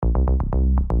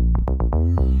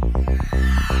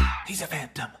He's a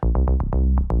phantom.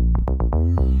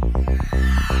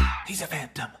 He's a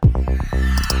phantom.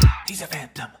 He's a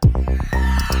phantom.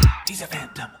 He's a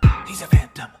phantom. He's a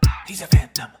phantom. He's a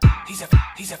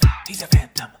phantom. He's a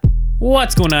phantom.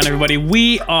 What's going on, everybody?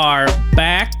 We are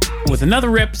back with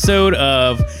another episode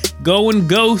of Going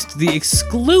Ghost, the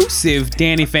exclusive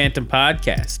Danny Phantom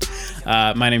podcast.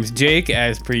 My name is Jake,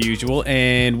 as per usual,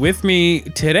 and with me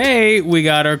today we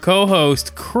got our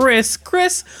co-host Chris.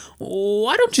 Chris,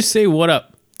 why don't you say what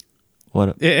up? What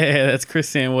up? Yeah, that's Chris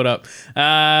saying what up.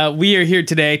 We are here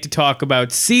today to talk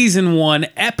about Season 1,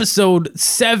 Episode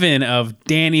 7 of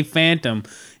Danny Phantom,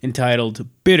 entitled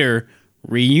Bitter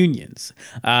Reunions.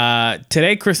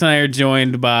 Today, Chris and I are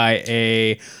joined by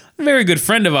a very good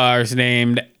friend of ours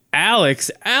named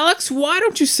Alex. Alex, why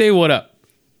don't you say what up?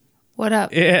 What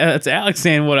up? Yeah, that's Alex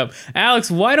saying what up. Alex,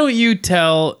 why don't you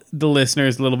tell the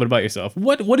listeners a little bit about yourself?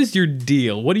 What is your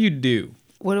deal? What do you do?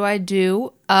 What do I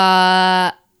do?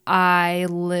 I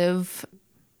live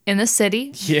in the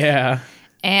city Yeah.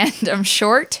 and I'm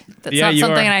short. That's Yeah, not you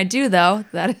something are. I do, though.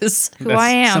 That is who That's I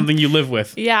am. something you live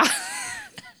with. Yeah.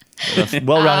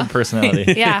 Well-rounded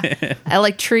personality. Yeah. I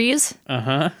like trees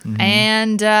Uh-huh.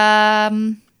 and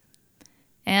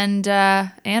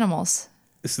animals.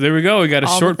 So there we go. We got a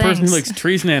All short the person who things. likes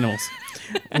trees and animals.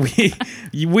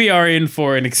 we are in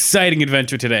for an exciting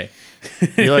adventure today.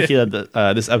 You're lucky that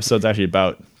this episode's actually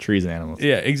about trees and animals.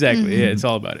 Yeah, exactly. Yeah, it's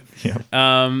all about it.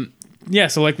 Yeah. Yeah,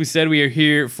 so like we said, we are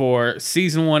here for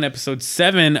Season 1, Episode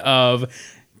 7 of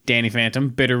Danny Phantom,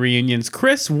 Bitter Reunions.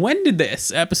 Chris, when did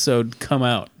this episode come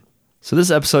out? So this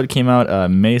episode came out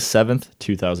May 7th,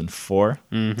 2004.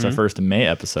 It's our first May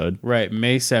episode. Right,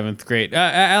 May 7th. Great.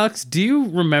 Alex, do you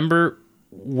remember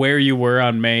where you were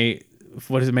on May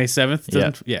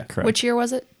 7th? Yeah. Correct. Which year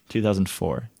was it?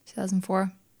 2004.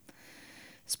 2004.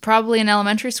 It's probably in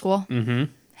elementary school. Mm-hmm.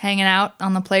 Hanging out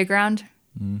on the playground.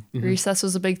 Mm-hmm. Recess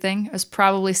was a big thing. I was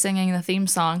probably singing the theme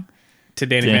song. To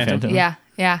Danny Danny Phantom. Phantom.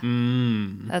 Yeah.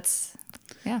 Mm. That's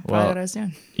probably Well- what I was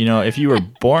doing. You know, if you were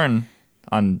born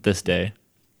on this day,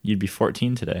 you'd be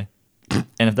 14 today.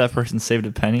 And if that person saved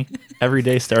a penny every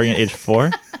day starting at age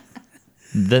 4,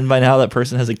 then by now that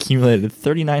person has accumulated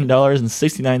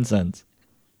 $39.69.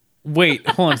 Wait,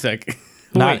 hold on a sec.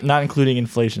 Not including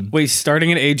inflation. Wait,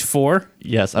 starting at age 4?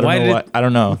 Yes, I don't Why know did- why. I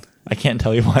don't know. I can't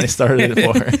tell you why I started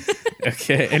at 4.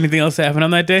 Okay, anything else happen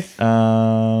on that day?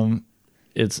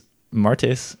 It's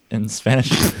martes in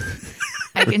Spanish.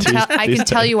 I can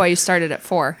tell you why you started at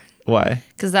 4. Why?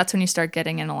 Because that's when you start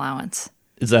getting an allowance.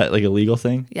 Is that like a legal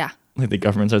thing? Yeah. Like the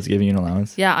government starts giving you an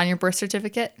allowance? Yeah, on your birth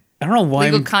certificate. I don't know why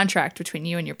Legal I'm contract between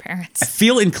you and your parents.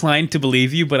 feel inclined to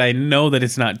believe you, but I know that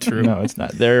it's not true. No, it's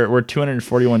not. We're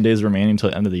 241 days remaining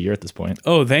until the end of the year at this point.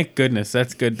 Oh, thank goodness.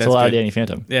 That's good. That's It's a lot good. of Danny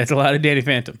Phantom. Yeah, it's a lot of Danny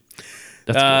Phantom.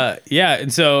 That's Yeah,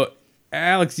 and so,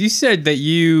 Alex, you said that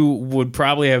you would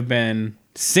probably have been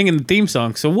singing the theme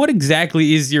song. So what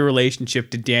exactly is your relationship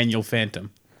to Daniel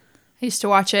Phantom? I used to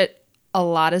watch it a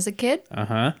lot as a kid.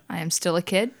 Uh-huh. I am still a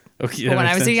kid. Okay, But that when I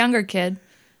makes was a sense. younger kid,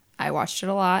 I watched it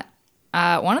a lot.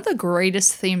 One of the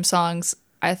greatest theme songs,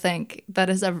 I think, that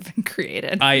has ever been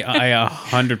created. I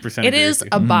 100% It agree is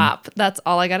with a you. bop. That's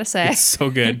all I got to say. It's so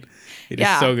good. It is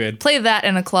Yeah. so good. Play that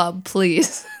in a club,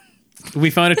 please. We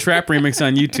found a trap remix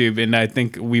on YouTube, and I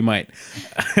think we might.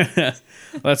 Well,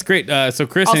 that's great. So,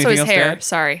 Chris, Also, anything his else to hair. add?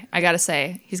 Sorry, I got to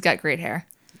say, he's got great hair.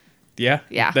 Yeah?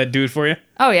 Yeah. That do it for you?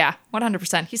 Oh, yeah,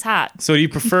 100%. He's hot. So do you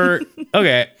prefer...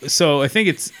 Okay, so I think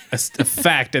it's a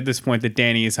fact at this point that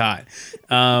Danny is hot.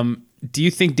 Do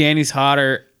you think Danny's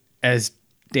hotter as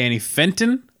Danny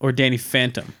Fenton or Danny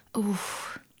Phantom?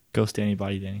 Ghost Danny,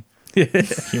 Body Danny.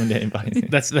 Human Danny, Body Danny.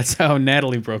 That's how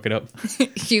Natalie broke it up.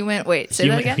 Human. Wait, say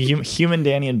that again? Human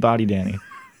Danny and Body Danny.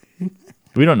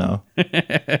 We don't know.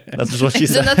 That's just what she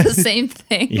Isn't said. that the same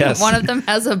thing? Yes. One of them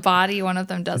has a body, one of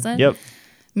them doesn't? Yep.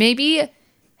 Maybe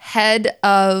head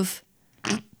of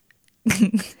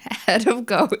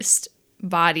ghost,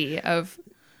 body of,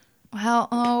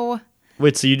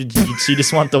 Wait, so you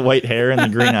just want the white hair and the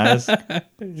green eyes?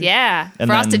 yeah. And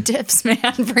Frosted Tips, man.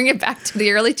 Bring it back to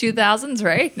the early 2000s,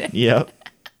 right? Yep.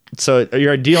 So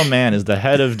your ideal man is the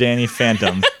head of Danny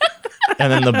Phantom,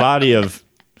 and then the body of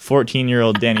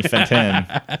 14-year-old Danny Fenton.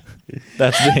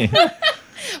 That's me.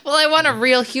 Well, I want a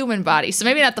real human body, so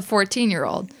maybe not the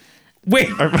 14-year-old. Wait,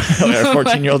 Are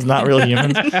 14-year-olds not real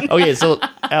humans? Okay, so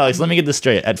Alex, let me get this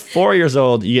straight. At 4 years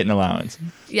old, you get an allowance.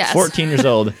 Yes. 14 years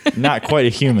old, not quite a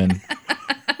human.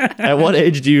 At what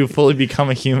age do you fully become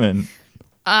a human?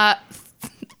 What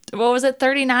was it?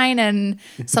 39 and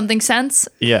something cents?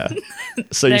 Yeah.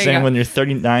 So There you're you saying go. when you're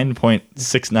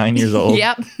 39.69 years old,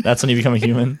 Yep. that's when you become a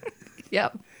human?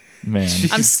 Yep. Man.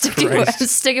 I'm sticking with it.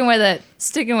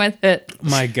 Sticking with it.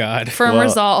 My God. Firm Well-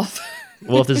 resolve.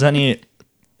 Well, if there's any,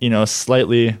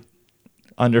 slightly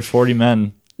under 40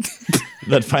 men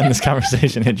that find this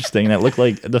conversation interesting that look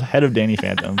like the head of Danny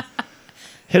Phantom,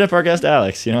 hit up our guest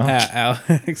Alex,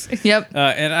 Alex. Yep.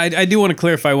 And I do want to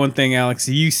clarify one thing, Alex.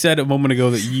 You said a moment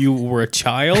ago that you were a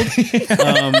child.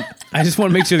 I just want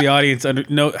to make sure the audience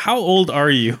know, how old are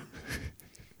you?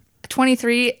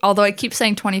 23, although I keep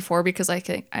saying 24 because I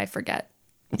forget.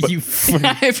 You freak.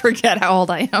 I forget how old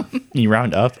I am. You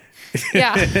round up.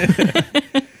 Yeah.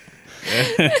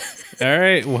 All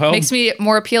right. Well, Makes me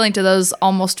more appealing to those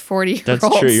almost 40-year-olds.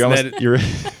 That's true. You're almost That- you're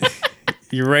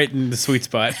you're right in the sweet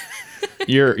spot.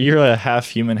 you're a half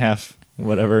human, half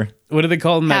whatever. What do they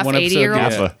call in that Half one episode? 80-year-old?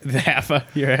 Halfa. The halfa.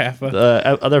 You're a halfa.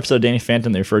 The other episode of Danny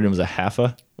Phantom, they referred to him as a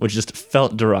halfa, which just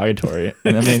felt derogatory,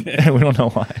 and we don't know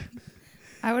why.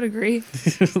 I would agree.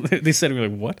 They said, we're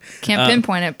like, what? Can't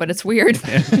pinpoint it, but it's weird.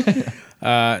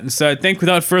 So I think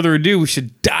without further ado, we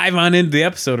should dive on into the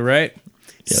episode, right?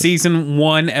 Yes. Season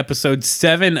 1, episode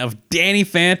 7 of Danny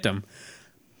Phantom.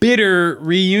 Bitter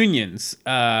reunions.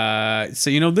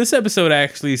 So, this episode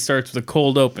actually starts with a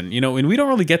cold open, and we don't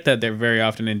really get that there very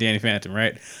often in Danny Phantom,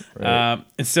 right?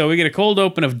 And so we get a cold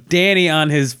open of Danny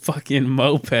on his fucking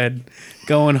moped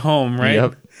going home, right?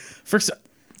 Yep. First,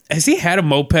 has he had a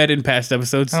moped in past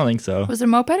episodes? I don't think so. Was it a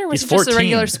moped or was He's it just a 14.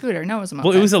 regular scooter? No, it was a moped.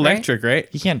 Well, it was right? electric, right?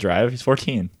 He can't drive. He's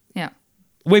 14. Yeah.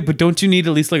 Wait, but don't you need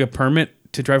at least like a permit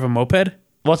to drive a moped?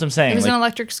 Well, that's what I'm saying. It was Like, an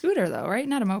electric scooter, though, right?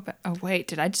 Not a moped. Oh, wait.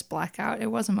 Did I just black out? It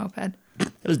was a moped. it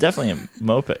was definitely a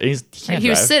moped. He can't He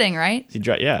was drive. sitting, right? He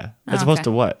drive. Yeah. Oh, As opposed okay.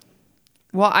 to what?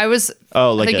 Well, I was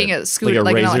Oh, thinking a scooter.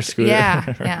 like a an razor electric- scooter.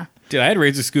 Yeah, yeah. Dude, I had a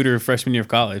Razor scooter freshman year of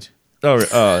college.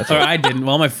 That's Or right. I didn't.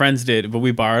 Well, my friends did, but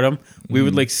we borrowed them. We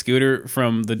would like scooter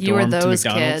from the You were dorm to those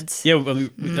McDonald's. kids.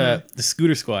 Yeah, the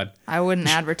scooter squad. I wouldn't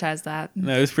advertise that.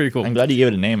 No, it was pretty cool. I'm glad you gave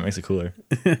it a name. It makes it cooler.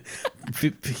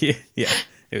 Yeah,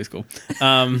 it was cool.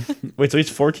 Wait, so he's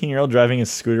 14-year-old driving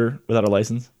his scooter without a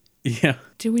license? Yeah,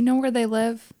 Do we know where they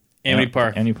live? Amity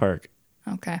Park. Amity Park.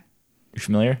 Okay. You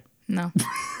familiar? No.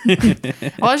 Well,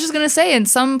 I was just going to say, in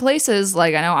some places,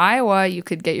 like I know Iowa, you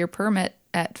could get your permit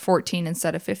at 14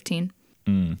 instead of 15.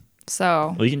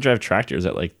 So, Well, you can drive tractors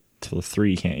at like till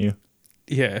 3, can't you?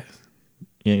 Yeah,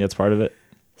 You think that's part of it?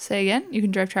 say again, you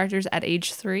can drive tractors at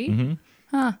age 3.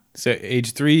 Mm-hmm. so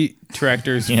age 3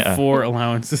 tractors, Yeah. 4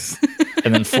 allowances,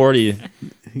 And then 40,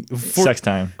 sex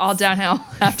time. All downhill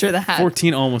after that.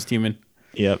 14 almost human.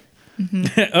 Yep.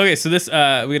 Okay, so this we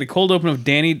got a cold open of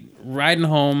Danny riding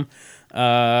home.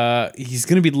 He's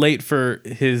gonna be late for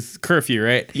his curfew,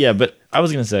 right? Yeah, but I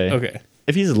was going to say, Okay.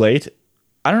 if he's late,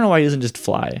 I don't know why he doesn't just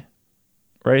fly,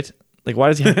 right? Like, why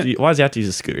does he have to use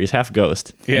a scooter? He's half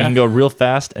ghost. And Yeah. he can go real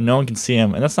fast and no one can see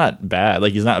him. And that's not bad.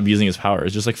 Like, he's not abusing his power.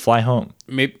 It's just like fly home.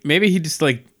 Maybe he just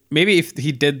like if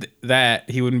he did that,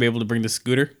 he wouldn't be able to bring the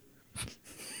scooter.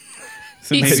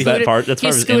 So He maybe Is that part- that's he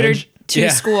part of his scootered image? to Yeah.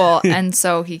 school, and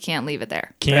so he can't leave it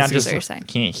there. Can't That's just what you're saying.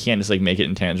 can't just like make it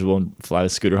intangible and fly the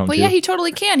scooter home Well, too. yeah, he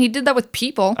totally can. He did that with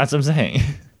people. That's what I'm saying.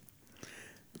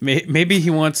 maybe he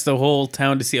wants the whole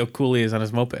town to see how cool he is on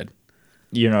his moped.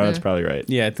 That's probably right.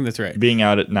 Yeah, I think that's right. Being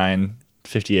out at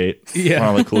 9:58 Yeah. when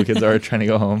all the cool kids are trying to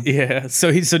go home. Yeah,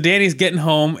 so Danny's getting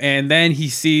home, and then he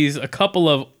sees a couple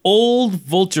of old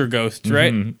vulture ghosts,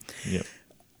 right? Yep.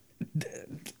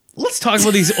 Let's talk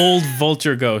about these old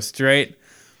vulture ghosts, right?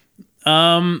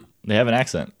 They have an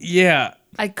accent. Yeah,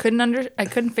 I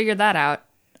couldn't figure that out.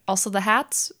 Also, the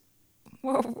hats.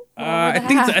 What were the I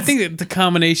hats? think the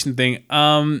combination thing.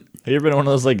 Have you ever been to one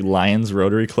of those like Lions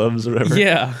Rotary clubs or whatever?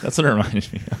 Yeah. That's what it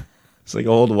reminded me of. It's like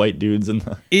old white dudes in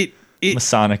the It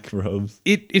Masonic robes.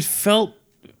 it felt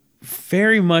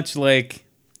very much like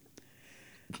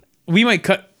we might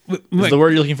cut. Is the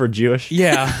word you're looking for Jewish?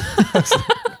 Yeah,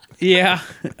 yeah.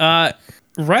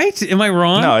 Right? Am I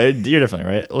wrong? No, you're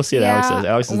definitely right. Let's see what Alex says.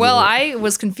 Alex is Well, I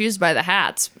was confused by the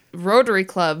hats. Rotary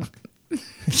Club.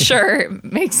 Sure, it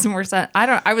makes more sense.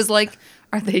 I was like,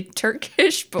 are they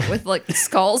Turkish but with like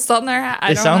skulls on their hat?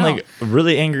 They sound like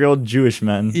really angry old Jewish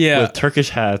men Yeah. with Turkish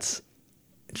hats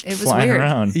it was flying weird.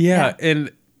 around. Yeah, and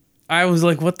I was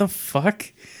like, what the fuck?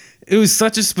 It was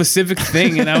such a specific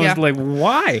thing, and I was Yeah. like,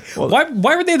 why?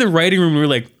 Why were they in the writing room? We were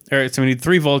like, all right, so we need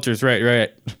 3 vultures,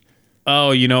 right?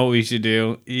 Oh, you know what we should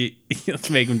do? Let's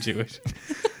make them Jewish.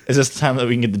 Is this the time that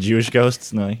we can get the Jewish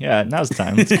ghosts? And they're like, yeah, now's the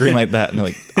time. Let's green like that. And they're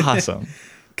like, awesome.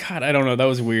 God, I don't know. That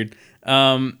was weird.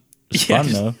 It's fun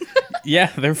though.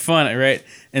 Yeah, they're fun, right?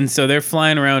 And so they're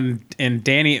flying around, and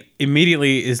Danny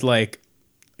immediately is like,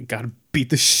 gotta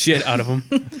beat the shit out of him.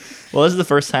 Well, this is the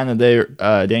first time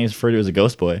that Danny's referred to as a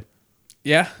ghost boy.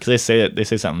 Yeah. Because they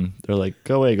say something. They're like,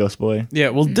 "Go away, ghost boy." Yeah,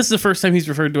 well, this is the first time he's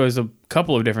referred to as a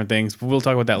couple of different things, but we'll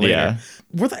talk about that later. Yeah.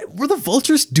 Were the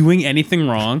vultures doing anything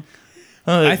wrong?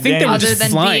 I think they were Other just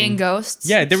than flying. being ghosts.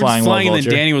 Yeah, they were Flying just flying, while and then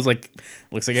vulture. Danny was like,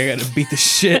 "Looks like I got to beat the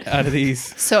shit out of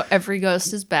these." So every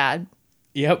ghost is bad.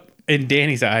 Yep, in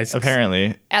Danny's eyes.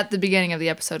 Apparently, At the beginning of the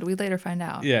episode, we later find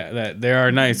out. Yeah, that there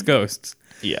are nice ghosts.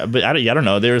 yeah, but I don't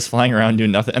know. They were just flying around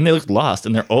doing nothing, and they looked lost,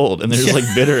 and they're old, and they're just like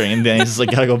bittering, and Danny's just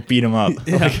like, "Gotta go beat him up."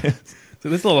 Like, So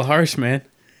this is a little harsh, man.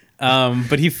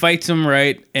 But he fights him,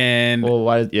 right? And well,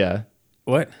 why? Yeah,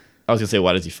 what? I was gonna say,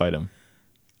 why does he fight him?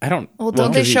 I don't. Well,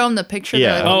 don't they 'cause he- show him the picture?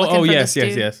 Yeah. They're, like, looking Oh, for yes, this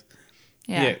yes, dude? yes.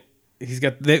 Yeah. Yeah, he's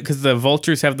got because the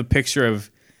vultures have the picture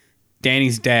of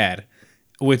Danny's dad,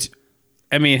 which,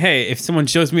 I mean, hey, if someone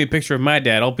shows me a picture of my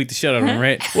dad, I'll beat the shit out of him,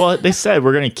 right? Well, they said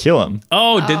we're gonna kill him.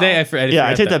 Oh, did they? I Yeah,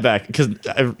 I forgot take that back because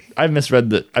I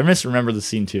misremembered the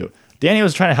scene too. Danny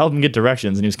was trying to help him get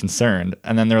directions and he was concerned.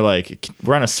 And then they're like,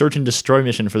 "We're on a search and destroy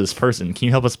mission for this person. Can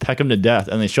you help us peck him to death?"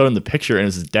 And they showed him the picture and it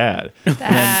was his dad.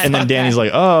 And then Danny's like,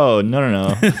 "Oh,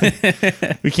 no.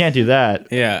 We can't do that."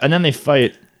 Yeah. And then they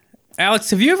fight.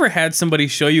 Alex, have you ever had somebody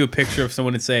show you a picture of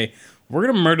someone and say, "We're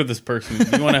gonna murder this person.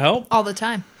 Do you want to help?" All the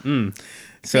time.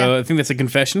 So Yeah. I think that's a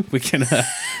confession. We can wrap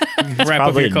up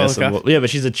Probably your call. admissible. Yeah,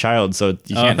 but she's a child, so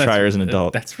you can't try her as an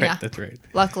adult. That's right. Yeah. That's right.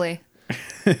 Luckily.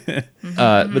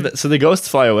 So the ghosts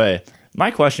fly away.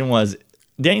 My question was,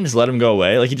 Danny just let him go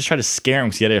away? Like, he just tried to scare him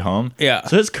because he had it at home? Yeah.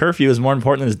 So his curfew is more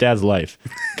important than his dad's life.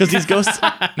 Because these ghosts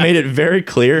made it very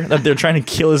clear that they're trying to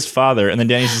kill his father. And then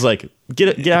Danny's just like,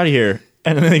 get out of here.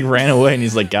 And then they ran away and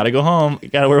he's like, gotta go home.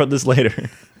 Gotta worry about this later.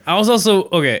 I was also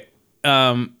okay.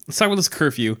 Let's talk about this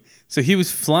curfew. So he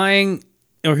was flying,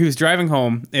 or he was driving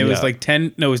home. It was Yeah. like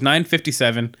 10. No, it was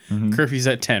 9:57. Curfew's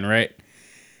at 10. Right.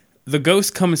 The ghosts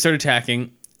come and start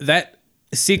attacking. That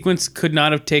sequence could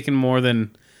not have taken more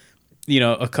than,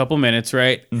 a couple minutes,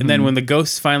 right? And then when the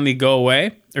ghosts finally go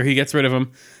away, or he gets rid of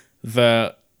them,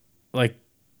 the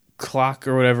clock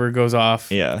or whatever goes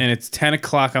off. Yeah. And it's 10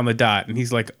 o'clock on the dot. And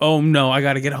he's like, "Oh no, I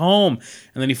got to get home."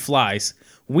 And then he flies.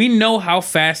 We know how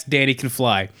fast Danny can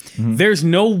fly. There's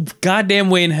no goddamn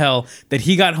way in hell that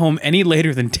he got home any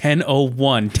later than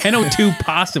 10:01, 10:02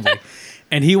 possibly.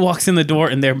 And he walks in the door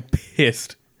and they're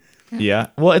pissed. Yeah.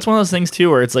 Well, it's one of those things, too,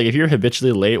 where it's like, if you're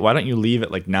habitually late, why don't you leave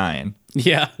at like 9?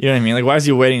 Yeah. You know what I mean? Like, why is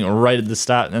he waiting right at the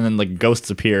stop and then like ghosts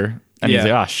appear? And he's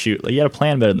Yeah. like, "Oh, shoot. Like, you had a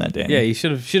plan better than that, Danny." Yeah, he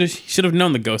should have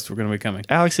known the ghosts were going to be coming.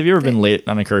 Alex, have you ever been late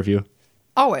on a curfew?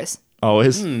 Always.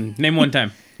 Always? Name one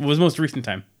time. What was the most recent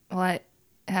time? Well, I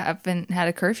haven't had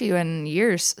a curfew in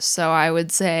years. So I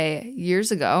would say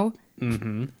years ago.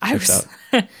 Mm-hmm. I was,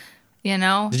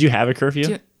 Did you have a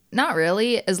curfew? not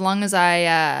really. As long as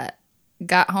I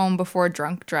got home before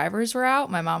drunk drivers were out,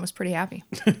 my mom was pretty happy.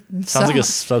 Sounds like a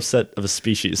subset of a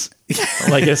species.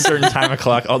 Like at a certain time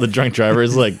o'clock, all the drunk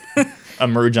drivers like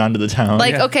emerge onto the town.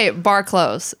 Like, okay, bar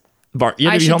close. You I had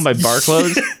to be should- home by bar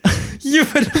close. You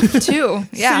would, Two.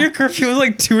 Yeah. Your curfew was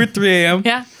like 2 or 3 a.m.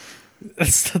 Yeah.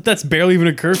 That's barely even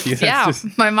a curfew. That's Yeah.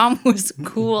 just, My mom was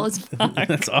cool as fuck.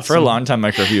 that's awesome. For a long time,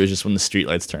 my curfew was just when the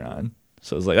streetlights turn on.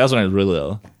 So it was like, that was when I was really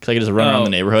little. Because I could just run around the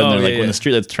neighborhood and they're like, when the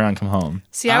streetlights turn on, come home.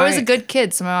 See, I was I- a good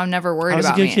kid, so my mom never worried I was a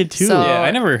about good me. kid, too. So, Yeah,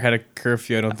 I never had a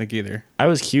curfew. I don't think either. I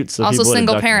was cute, so also people would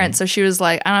single abduct me. parent, so she was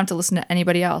like, I don't have to listen to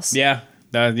anybody else. Yeah,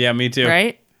 yeah, me too.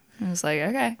 Right? I was like,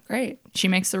 okay, great. She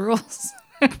makes the rules.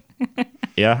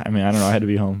 Yeah, I mean, I don't know. I had to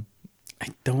be home.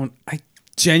 I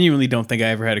genuinely don't think I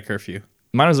ever had a curfew.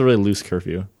 Mine was a really loose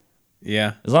curfew.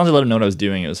 Yeah, As long as I let them know what I was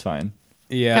doing, it was fine.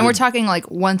 yeah. And we're talking like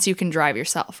once you can drive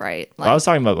yourself, right? Like, I was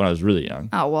talking about when I was really young.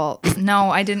 oh well, no,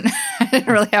 I didn't. I didn't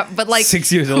really have, but like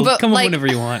 6 years old. but, Come like, on whenever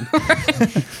you want.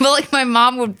 But like my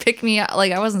mom would pick me up.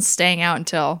 Like I wasn't staying out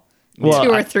until 2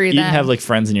 or 3. You Then didn't have like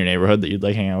friends in your neighborhood that you'd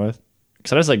like hang out with?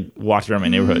 Because I just like walked around my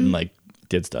neighborhood and like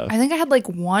did stuff. I think I had like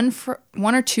one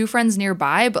or two friends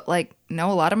nearby, but like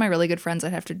no, a lot of my really good friends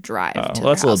I'd have to drive. Oh, to well, that's a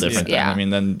their little houses. different. Yeah. Then. I mean,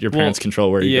 then your parents control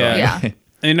where you yeah. go. Yeah. And,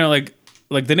 you know, like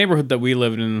the neighborhood that we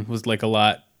lived in was like a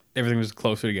lot. Everything was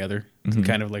closer together.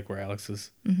 Kind of like where Alex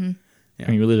is. I mean,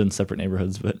 we lived in separate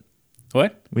neighborhoods, but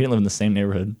What? we didn't live in the same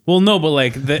neighborhood. Well, no, but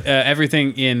like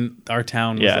everything in our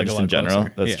town was Yeah, like just a lot in general.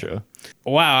 closer. That's Yeah. true.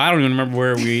 Wow, I don't even remember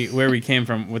where we came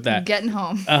from with that. Getting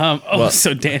home.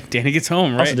 So Danny gets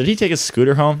home, right? Also, did he take his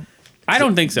scooter home? I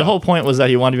don't think so. The whole point was that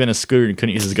he wanted to be in a scooter and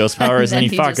couldn't use his ghost powers, and Then he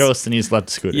he fought just- ghosts and he just left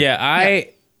the scooter. Yeah, I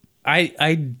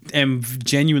am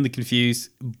genuinely confused.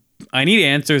 I need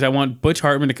answers. I want Butch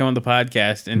Hartman to come on the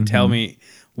podcast and tell me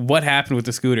what happened with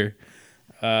the scooter.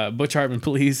 Butch Hartman,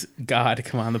 please, God,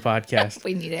 come on the podcast.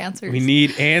 We need answers. We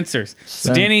need answers. So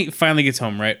Then- Danny finally gets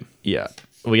home, right? Yeah.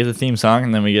 We get the theme song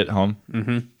and then we get home.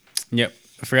 Yep.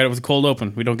 I forgot it was a cold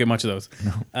open. We don't get much of those.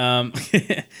 No.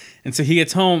 And so he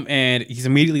gets home and he's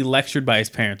immediately lectured by his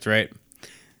parents, right?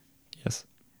 Yes.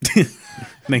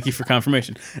 Thank you for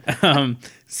confirmation.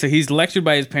 So he's lectured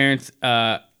by his parents.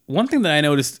 One thing that I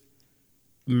noticed,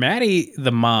 Maddie,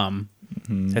 the mom,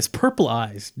 has purple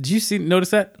eyes. Did you notice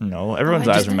that? No, everyone's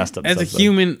I eyes just- are messed up. As a stuff, though.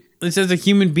 human, as a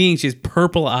human being, she has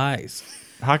purple eyes.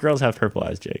 Hot girls have purple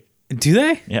eyes, Jake. Do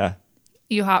they? Yeah.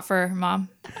 You hot for mom?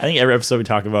 I think every episode we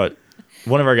talk about,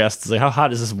 one of our guests is like, how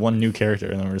hot is this one new character?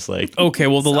 And then we're just like, Okay,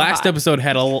 well, the So last hot. episode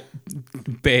had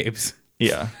babes.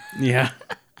 yeah. Yeah.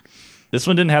 This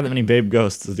one didn't have that many babe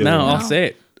ghosts. As the other No, one. I'll say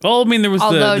it. Oh, I mean, there was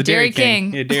Although the Dairy Dairy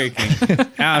King. Yeah, Dairy King.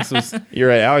 Alex was. You're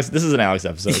right, Alex. This is an Alex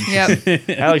episode. Yep.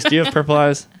 Alex, do you have purple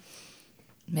eyes?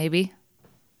 Maybe.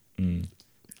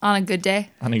 On a good day.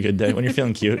 On a good day when you're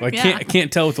feeling cute. I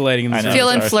can't tell with the lighting in I this know. room.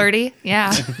 Feeling sorry. flirty.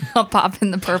 Yeah. I'll pop in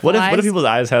the purple What eyes. if people's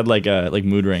eyes had like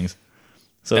mood rings?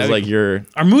 So it's That'd like be- you're.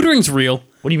 Are mood rings real?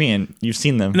 What do you mean? You've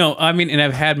seen them? No, I mean, and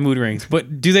I've had mood rings,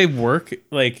 but do they work?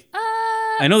 Like,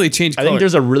 I know they change I color. think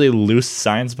there's a really loose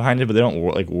science behind it, but they don't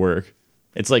work.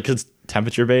 It's like 'cause it's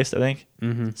temperature based, I think.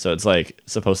 Mm-hmm. So it's like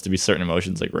supposed to be certain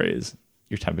emotions like raise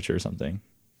your temperature or something.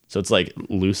 So it's like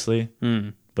loosely,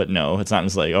 but no, it's not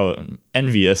just like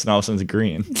envious and all of a sudden it's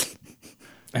green.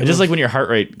 It's just like when your heart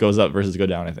rate goes up versus go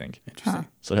down, I think. Interesting.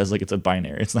 So it has like it's a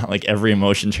binary. It's not like every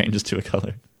emotion changes to a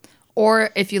color. Or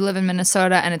if you live in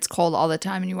Minnesota and it's cold all the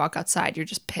time and you walk outside, you're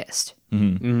just pissed.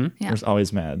 Yeah. There's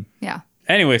always mad. Yeah.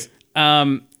 Anyways,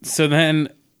 so then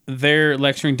they're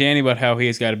lecturing Danny about how he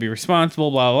has got to be responsible,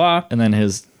 blah, blah, And then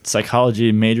his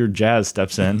psychology major Jazz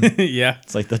steps in. blah. Yeah.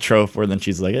 It's like the trope where then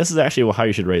she's like, this is actually how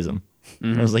you should raise him.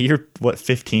 I was like, you're what,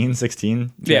 15,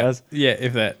 16, Jazz? Yeah,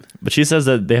 if that. But she says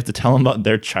that they have to tell him about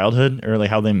their childhood or like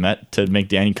how they met to make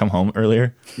Danny come home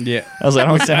earlier. Yeah. I was like, I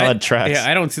don't understand how that tracks. Yeah,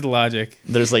 I don't see the logic.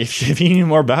 There's like, if he knew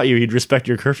more about you, he'd respect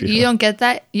your curfew. You don't get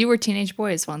that? You were teenage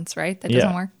boys once, right? That doesn't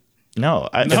Yeah. work. No,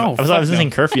 I No, was fuck listening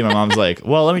no. curfew. My mom's like,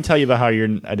 well, let me tell you about how you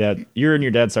and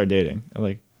your dad started dating. I'm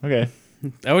like, okay.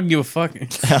 I wouldn't give a fuck.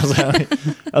 I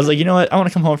was like, you know what? I want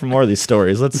to come home for more of these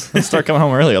stories. Let's start coming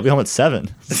home early. I'll be home at 7.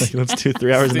 It's like, let's do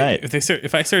 3 hours a night.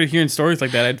 If I started hearing stories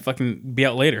like that, I'd fucking be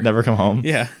out later. Never come home.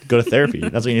 Yeah. Go to therapy.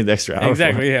 That's what you need the extra hour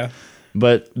Exactly, for. yeah.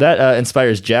 But that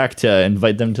inspires Jack to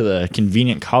invite them to the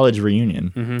convenient college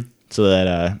reunion so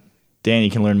that Danny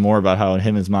can learn more about how him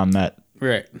and his mom met.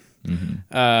 Right.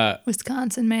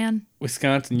 Wisconsin, man.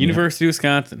 Wisconsin, University of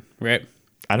Wisconsin, right?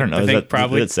 I don't know. I Is think that,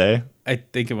 probably- Did it say? I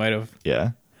think it might have.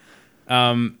 Yeah.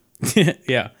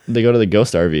 Yeah. They go to the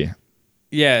Ghost RV.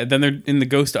 Yeah, then they're in the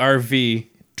Ghost RV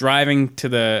driving to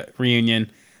the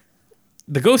reunion.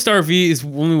 The Ghost RV is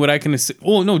only what I can assume.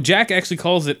 Oh, no, Jack actually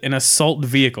calls it an assault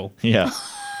vehicle. Yeah.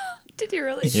 Did you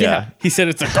really? Yeah. He said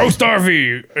it's a Ghost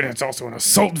RV and it's also an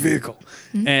assault vehicle.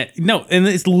 And and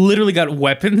it's literally got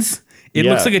weapons. It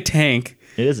Yeah. looks like a tank.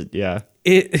 It is. Yeah.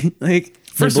 It like They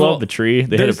first of blow all, up the tree.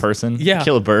 They hit a there's- person. yeah.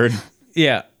 Kill a bird.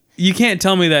 yeah, you can't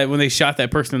tell me that when they shot that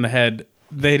person in the head,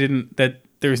 that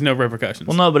there was no repercussions.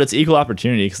 Well, no, but it's equal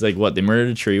opportunity because, like, what? They murdered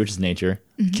a tree, which is nature,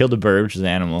 killed a bird, which is an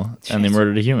animal, and they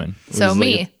murdered a human. which So is, like,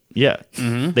 me. yeah.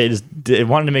 They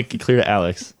wanted to make it clear to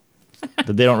Alex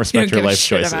that they don't You respect don't her give a life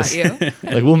shit choices. about you.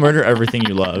 Like, we'll murder everything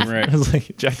you love. Right. It's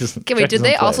like, Jack doesn't. Okay, wait, Jack did doesn't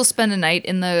they play. also spend a night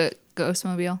in the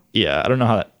Ghostmobile? Yeah, I don't know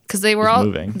how that. Because they were It's all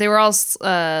moving. they were all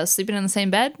sleeping in the same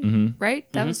bed,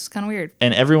 right? That was kind of weird.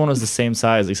 And everyone was the same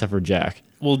size except for Jack.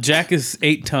 Well, Jack is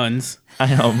 8 tons.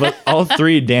 I know, but all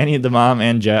three, Danny, the mom,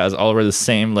 and Jazz, all were the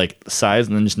same like size,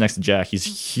 and then just next to Jack, he's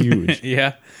huge.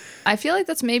 Yeah. I feel like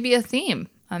that's maybe a theme.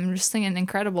 I'm just thinking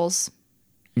Incredibles.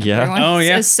 Yeah, Everyone Oh,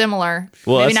 yeah. is similar.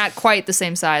 Well, maybe that's- not quite the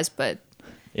same size, but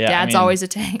yeah. Dad's always a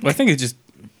tank. Well, I think it's just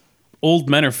old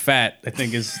men are fat, I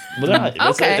think is.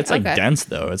 Okay, it's like okay. dense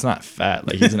though. It's not fat.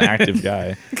 Like he's an active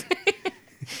guy.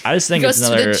 I just think Goes it's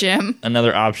to the another gym.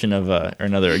 another option of or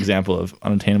another example of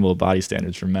unattainable body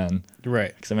standards for men.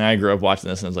 Right. Because I mean, I grew up watching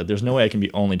this and I was like, "There's no way I can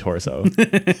be only torso."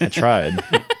 I tried.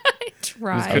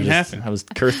 Try. Couldn't happen. I was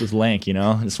cursed with lank. You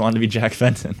know, I just wanted to be Jack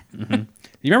Fenton.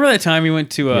 You remember that time you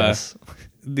went to Yes.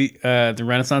 the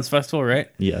Renaissance Festival, right?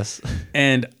 Yes.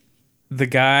 And the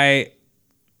guy,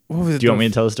 what was it? Do you want me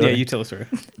to tell the story? Yeah, you tell the story.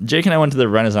 Jake and I went to the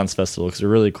Renaissance Festival because they're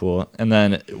really cool. And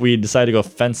then we decided to go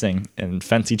fencing and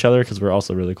fence each other because we're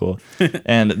also really cool.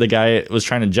 And the guy was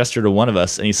trying to gesture to one of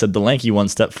us, and he said, "The lanky one,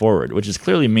 step forward," which is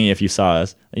clearly me if you saw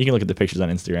us. And you can look at the pictures on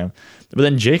Instagram. But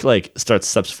then Jake like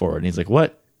steps forward, and he's like,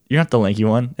 "What? You're not the lanky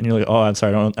one?" And you're like, "Oh, I'm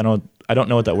sorry. I don't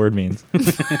know what that word means."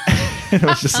 And it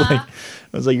was just like,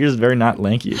 I was like, "You're just very not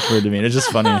lanky," according to me. And it's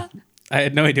just funny. I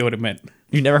had no idea what it meant.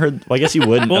 You never heard? Well, I guess you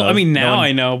wouldn't. Well, I have. mean, No now one-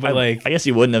 I know, but like, I guess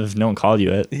you wouldn't have if no one called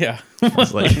you it. yeah.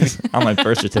 It's like on my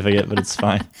birth certificate, but it's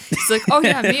fine. He's like, oh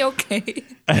yeah, me okay.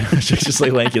 Chick's just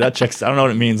like lanky. That checks. I don't know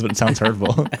what it means, but it sounds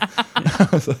hurtful. I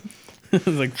was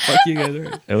like, fuck you guys.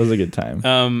 Right? It was a good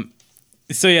time.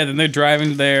 So yeah, then they're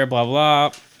driving there, blah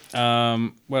blah.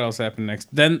 What else happened next?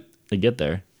 Then, They get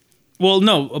there. well,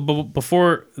 no,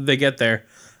 before they get there,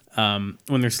 when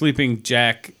they're sleeping,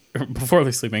 before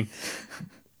they're sleeping,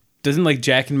 doesn't like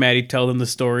Jack and Maddie tell them the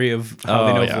story of how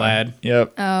they know Vlad?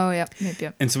 Yep. Oh yep.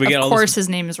 And so we get all Of this- course, his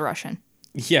name is Russian.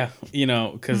 Yeah,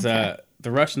 because the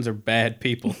Russians are bad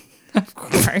people. Of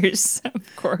course,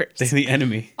 of course. They're the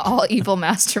enemy. All evil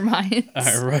masterminds.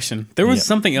 Are Russian. There was Yep.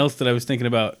 something else that I was thinking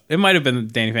about. It might have been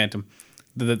Danny Phantom.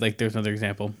 Like, there's another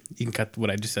example. You can cut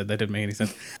what I just said. That didn't make any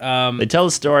sense. They tell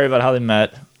the story about how they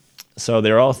met. So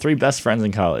they were all three best friends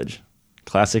in college.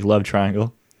 Classic love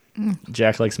triangle.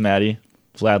 Jack likes Maddie.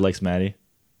 Vlad likes Maddie.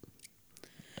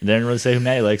 They didn't really say who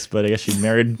Maddie likes, but I guess she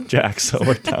married Jack, so it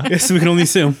worked out. Yes, we can only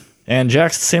assume. And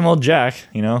Jack's the same old Jack,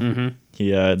 you know.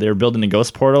 They were building a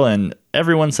ghost portal, and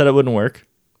everyone said it wouldn't work.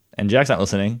 And Jack's not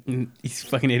listening, He's a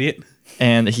fucking idiot.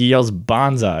 and he yells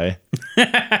 "Bonsai,"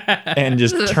 and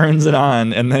just turns it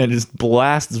on, and then it just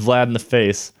blasts Vlad in the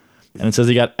face, and it says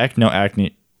he got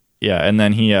ecnoacne. Yeah, and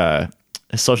then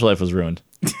his social life was ruined.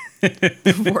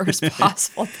 The worst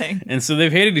possible thing. And so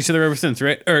they've hated each other ever since,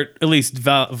 right? Or at least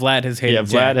Vlad has hated Yeah,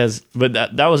 Jack. Vlad has, but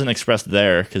that wasn't expressed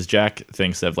there because Jack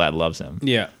thinks that Vlad loves him.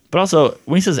 Yeah. But also,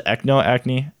 when he says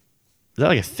ecnoacne, is that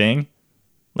like a thing?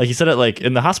 Like he said it like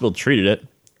in the hospital treated it.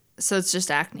 So it's just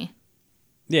acne.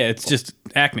 Yeah, it's just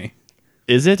acne.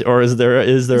 Is it, or is there like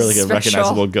a Special.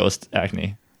 recognizable ghost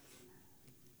acne?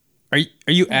 Are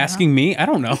you asking me? I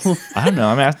don't know. I don't know.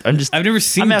 I'm just. I've never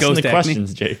seen I'm asking ghost the acne.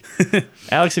 questions, Jake.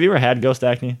 Alex, have you ever had ghost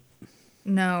acne?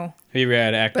 No, Have you ever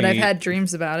had acne? but I've had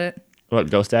dreams about it. What,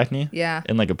 ghost acne? Yeah.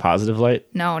 In like a positive light?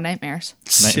 No, nightmares.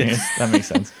 Nightmares? That makes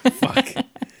sense. Fuck.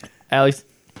 Alex,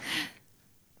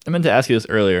 I meant to ask you this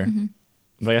earlier,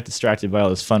 but I got distracted by all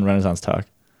this fun Renaissance talk.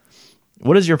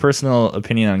 What is your personal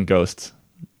opinion on ghosts?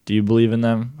 Do you believe in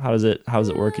them? How does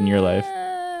it work in your life?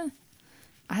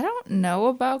 I don't know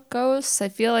about ghosts. I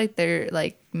feel like they're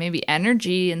like maybe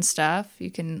energy and stuff.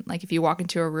 You can like if you walk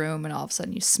into a room and all of a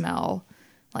sudden you smell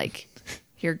like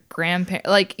your grandparent,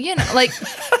 like you know, like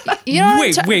you know.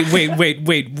 Wait.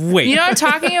 You know what I'm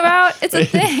talking about? It's a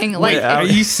thing. Like Are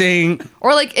you saying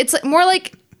or like it's like more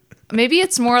like maybe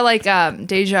it's more like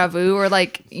deja vu or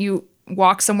like you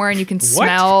walk somewhere and you can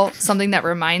smell something that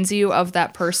reminds you of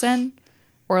that person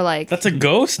or like that's a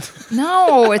ghost?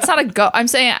 no, it's not a ghost. I'm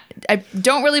saying I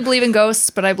don't really believe in ghosts,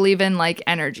 but I believe in like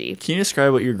energy. Can you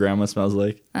describe what your grandma smells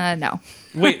like? No.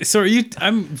 Wait, so are you?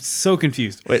 I'm so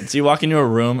confused. Wait, so you walk into a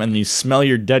room and you smell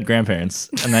your dead grandparents,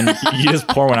 and then you just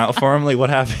pour one out for them? Like, what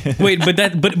happened? Wait, but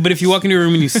if you walk into a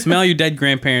room and you smell your dead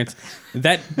grandparents,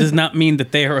 that does not mean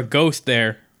that they are a ghost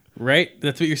there, right?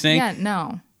 That's what you're saying? Yeah,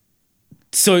 no.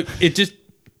 So it just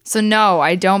So no,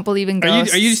 I don't believe in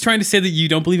ghosts. are you just trying to say that you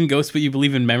don't believe in ghosts but you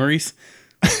believe in memories?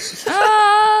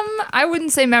 I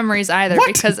wouldn't say memories either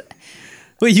because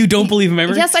Wait, you don't believe in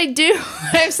memories? yes, I do.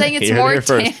 I'm saying it's Heard it more here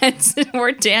first. it's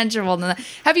more tangible than that.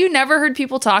 Have you never heard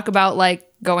people talk about like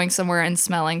going somewhere and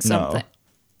smelling something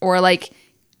or like?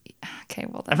 Okay,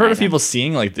 well, then I've heard I of people don't-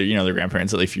 seeing like their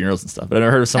grandparents at like funerals and stuff, but I've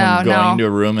never heard of someone Oh, going no. into a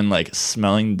room and like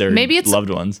smelling their Maybe it's- loved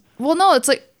ones. Well, no, it's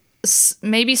like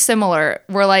maybe similar.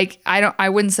 Where like I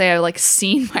wouldn't say I like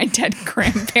seen my dead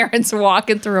grandparents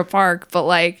walking through a park, but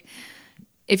like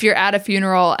if you're at a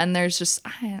funeral and there's just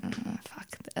I don't know, fuck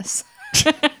this.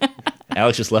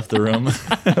 Alex just left the room.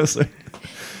 I was like,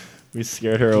 we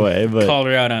scared her away, but Called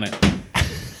her out on it.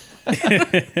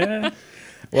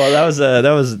 well,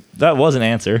 that was an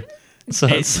answer. So,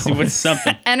 It's what's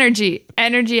something. Energy. Just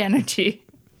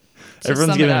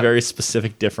everyone's sum it giving up. very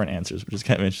specific, different answers, which is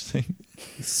kind of interesting.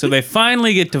 So they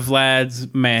finally get to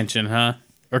Vlad's mansion, huh?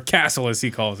 Or castle, as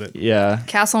he calls it. Yeah,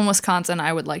 Castle in Wisconsin,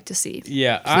 I would like to see.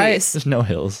 Yeah, Please. there's no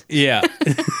hills. Yeah,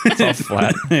 It's all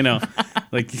flat. I know.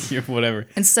 Like you're whatever.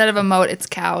 Instead of a moat, it's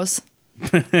cows.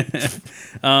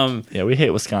 Yeah, we hate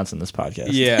Wisconsin. This podcast.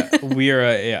 Yeah, we are.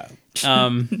 Yeah.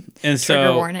 And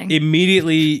so warning.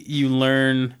 immediately you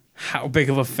learn how big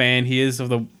of a fan he is of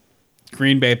the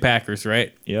Green Bay Packers,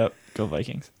 right? Yep. Go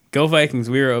Vikings. Go Vikings.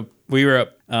 We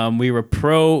were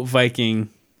pro Viking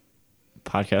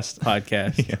Podcast.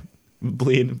 podcast. Yeah.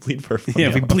 Bleed purple.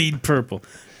 Yeah, we bleed purple.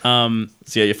 So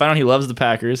yeah, you find out he loves the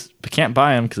Packers, but can't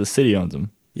buy them because the city owns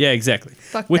them. Yeah, exactly.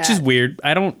 Fuck Which is that. weird.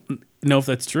 I don't know if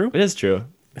that's true. It is true.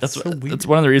 That's so weird. That's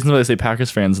one of the reasons why they say Packers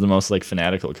fans are the most like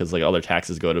fanatical because like all their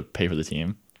taxes go to pay for the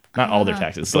team. Not all their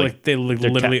taxes. So like they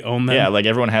literally own them. Yeah, like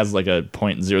everyone has like a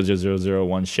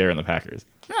 0.00001 share in the Packers.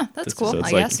 Huh, that's cool, So it's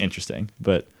I like guess. interesting.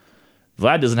 But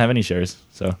Vlad doesn't have any shares,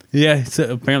 so Yeah,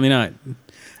 so apparently not.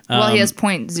 Well, he has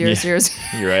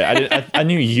 0.000. you're right. I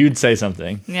knew you'd say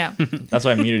something. Yeah. That's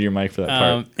why I muted your mic for that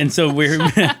part. And so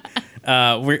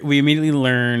we immediately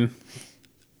learn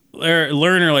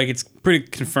or like it's pretty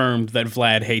confirmed that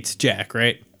Vlad hates Jack,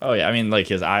 right? Oh yeah, I mean like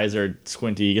his eyes are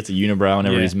squinty. He gets a unibrow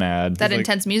whenever Yeah. he's mad. That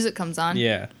intense music comes on.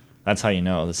 Yeah. That's how you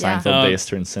know the Yeah. Seinfeld bass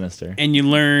turns sinister. And you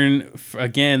learn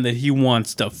again that he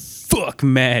wants to fuck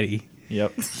Maddie.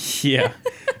 Yep. Yeah.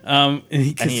 And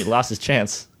And he lost his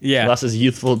chance. Yeah. He lost his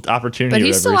youthful opportunity. But or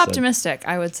he's still whatever he said. optimistic,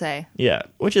 I would say. Yeah,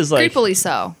 which is like Creepily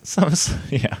so.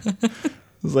 yeah.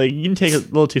 It's like you can take it a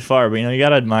little too far, but you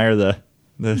gotta admire the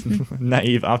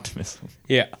naive optimism.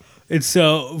 Yeah. And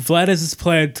so Vlad has this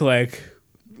plan to like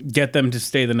get them to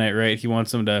stay the night, right? He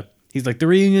wants them to. He's like, the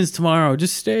reunion's tomorrow.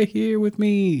 Just stay here with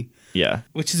me. Yeah,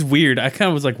 Which is weird. I kind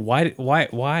of was like,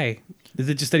 why? Is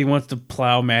it just that he wants to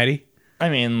plow Maddie? I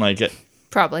mean, like,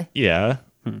 Probably. yeah.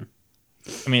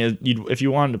 I mean, if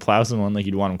you wanted to plow someone, like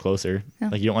you'd want them closer. Yeah.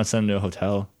 Like you don't want to send them to a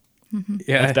hotel.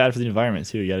 Yeah, That's bad for the environment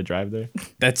too. You got to drive there.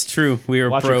 that's true. We were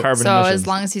Watch your broke. carbon So emissions. as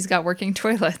long as he's got working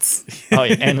toilets. Oh,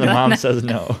 yeah, and the mom says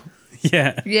no.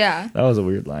 Yeah, Yeah. That was a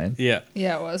weird line. yeah.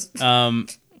 Yeah, it was.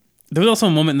 There was also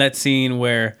a moment in that scene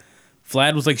where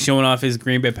Vlad was like showing off his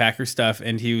Green Bay Packers stuff,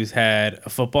 and he had a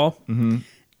football,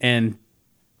 and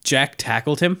Jack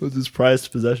tackled him. It was his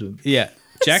prized possession. Yeah,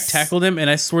 Jack tackled him, and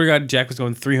I swear to God, Jack was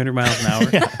going 300 miles an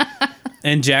hour,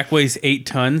 and Jack weighs 8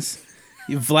 tons.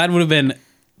 Vlad would have been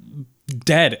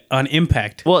dead on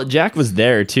impact. Well, Jack was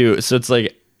there too, so it's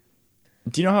like,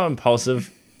 do you know how impulsive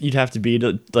you'd have to be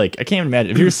to like? I can't even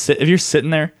imagine if you're sitting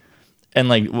there, and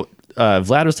like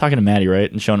Vlad was talking to Maddie,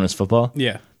 right, and showing him his football.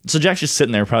 Yeah, So Jack's just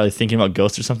sitting there, probably thinking about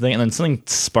ghosts or something, and then something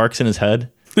sparks in his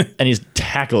head, and he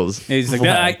tackles. he's like,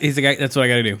 Vlad. that's what I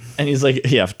got to do. And he's like,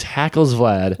 yeah, tackles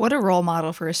Vlad. What a role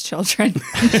model for his children.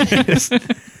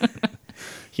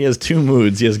 He has 2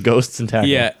 moods. He has ghosts and tackle.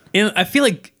 Yeah, and I feel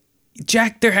like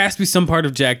Jack. There has to be some part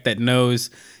of Jack that knows,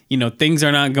 things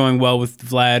are not going well with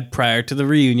Vlad prior to the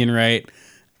reunion, right?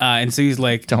 And so he's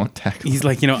like, Don't tackle. he's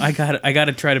like, I got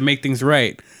to try to make things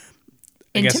right.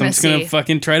 I guess I'm just gonna Intimacy.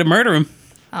 fucking try to murder him.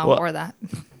 Oh, Well- or that.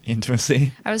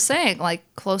 Intimacy. I was saying, like,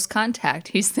 close contact.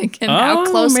 He's thinking, how Oh,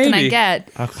 close can I maybe.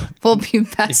 get? We'll be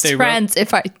best they friends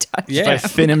if I touch Yeah. If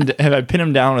I pin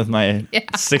him down with my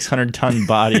 600-ton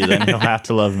body, then he'll have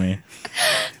to love me.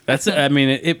 That's. I mean,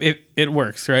 it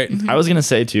works, right? I was gonna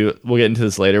say too. We'll get into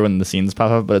this later when the scenes pop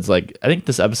up, but it's like I think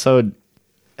this episode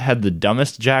had the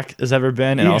dumbest Jack has ever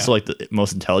been, and Yeah. also like the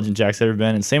most intelligent Jack's ever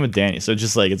been, and same with Danny. So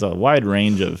just like it's a wide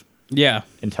range of Yeah.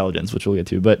 intelligence, which we'll get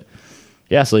to. But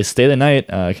yeah, so they stay the night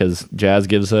because Jazz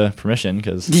gives permission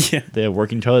because Yeah. they have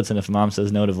working toilets, and if mom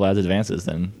says no to Vlad's advances,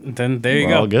 then Then there you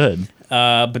we're all go. good.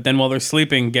 But then while they're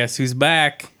sleeping, guess who's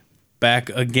back? Back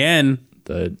again.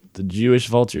 The Jewish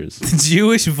vultures. The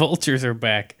Jewish vultures are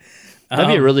back. That'd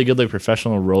be a really good like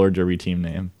professional roller derby team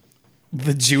name.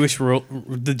 The Jewish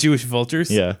vultures.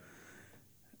 Yeah,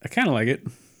 I kind of like it.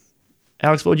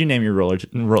 Alex, what would you name your roller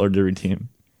derby team?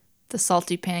 The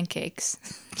salty pancakes.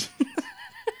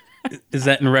 Is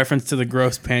that in reference to the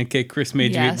gross pancake Chris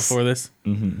made you eat Yes. before this?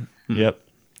 Yep.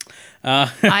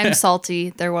 I'm salty.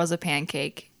 There was a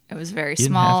pancake. It was very didn't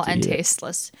small have to and eat it.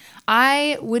 tasteless.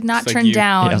 I would not Just like turn you.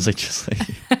 down Yeah, I was like just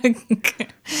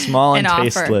like small and An offer.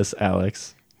 tasteless,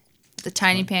 Alex. the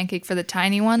tiny pancake for the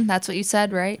tiny one. That's what you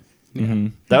said, right?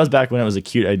 That was back when it was a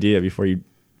cute idea before you.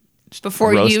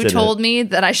 Before you Roasted told me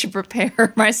that I should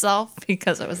prepare myself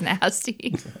because it was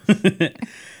nasty.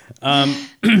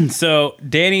 So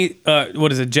Danny,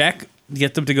 what is it? Jack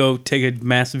gets them to go take a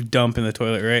massive dump in the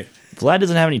toilet, right? Vlad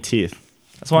doesn't have any teeth.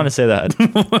 I just wanted to say that.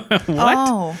 What?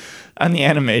 Oh, On the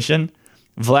animation,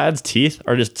 Vlad's teeth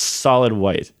are just solid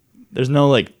white. There's no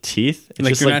like teeth. It's Like,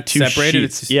 just they're like not 2 separated?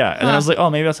 sheets. It's just- Yeah, and I was like, oh,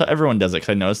 maybe that's how everyone does it because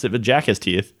I noticed it. But Jack has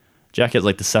teeth. Jack has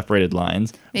like the separated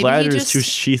lines. Maybe Vlad he is just- 2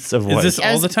 sheets of Is white. this all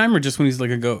As- the time or just when he's like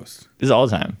a ghost? This is all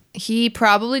the time. he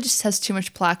probably just has too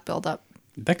much plaque buildup.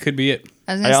 That could be it.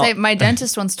 I was I gonna don't- say, my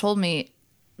dentist once told me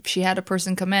she had a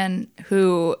person come in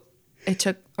who it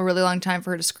took a really long time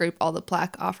for her to scrape all the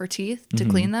plaque off her teeth to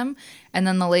clean them, and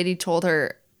then the lady told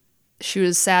her she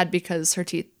was sad because her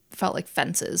teeth felt like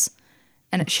fences,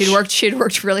 and she'd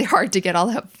worked really hard to get all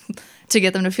that to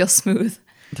get them to feel smooth,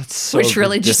 That's so which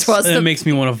really just was That the makes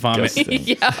me want to vomit.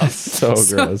 yeah. so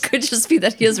So gross. it could just be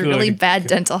that he has really Good. bad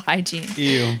dental hygiene.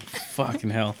 Ew, fucking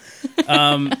hell.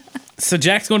 So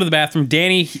Jack's going to the bathroom.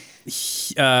 Danny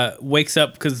wakes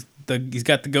up because he's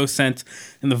got the ghost scent,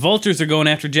 and the vultures are going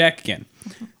after Jack again.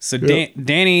 So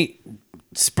Danny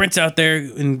sprints out there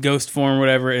in ghost form or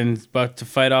whatever and is about to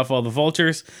fight off all the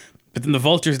vultures. But then the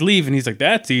vultures leave and he's like,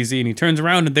 that's easy. And he turns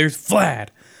around and there's Vlad.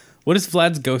 What is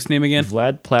Vlad's ghost name again?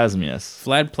 Vlad Plasmius.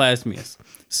 Vlad Plasmius.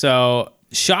 So,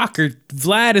 shocker,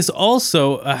 Vlad is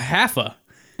also a Haffa.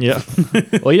 Yeah.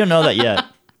 Well, you don't know that yet.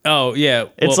 Oh, yeah.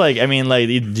 It's well, like, I mean, like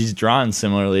he's drawn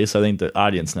similarly, so I think the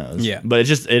audience knows. Yeah. But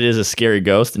it is a scary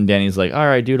ghost, and Danny's like, all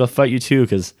right, dude, I'll fight you too,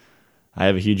 because I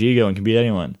have a huge ego and can beat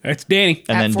anyone. That's Danny.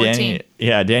 And At then 14.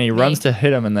 Danny runs to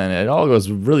hit him, and then it all goes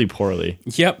really poorly.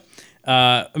 Yep.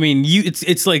 I mean,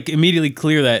 it's like immediately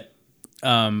clear that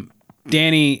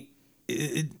Danny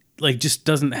like just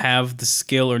doesn't have the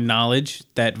skill or knowledge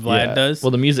that Vlad Yeah. does.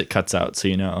 Well, the music cuts out, so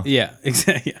you know. Yeah,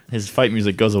 exactly. His fight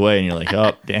music goes away, and you're like,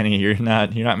 oh, Danny, you're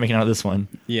not making out this one.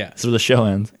 Yeah. So the show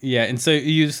ends. Yeah, and so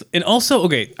and also,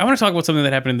 okay, I want to talk about something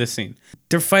that happened in this scene.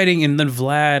 They're fighting, and then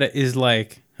Vlad is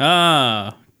like,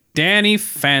 Danny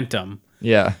Phantom.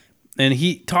 Yeah. And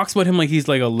he talks about him like he's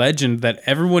like a legend that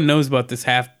everyone knows about this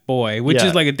half boy, which Yeah.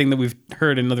 is like a thing that we've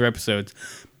heard in other episodes.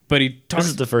 But he This talks.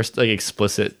 is the first like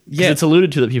explicit. 'Cause Yeah. it's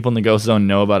alluded to that people in the ghost zone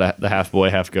know about the half boy,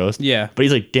 half ghost. Yeah. But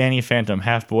he's like Danny Phantom,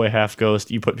 half boy, half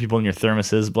ghost. You put people in your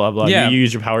thermoses, blah blah. Yeah. You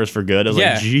use your powers for good. I was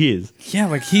Yeah. like, geez. Yeah,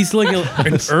 like he's like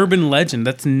an urban legend.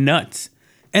 That's nuts.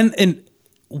 And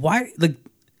why? Like,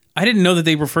 I didn't know that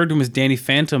they referred to him as Danny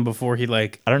Phantom before he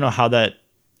like. I don't know how that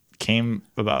came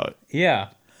about. Yeah.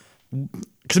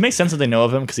 Because it makes sense that they know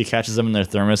of him because he catches them in their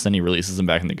thermos, then he releases them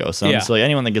back in the ghost zone. Yeah. So like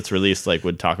anyone that gets released like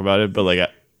would talk about it. But like,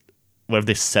 what if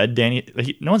they said Danny?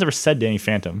 Like, no one's ever said Danny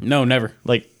Phantom. No, never.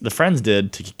 Like the friends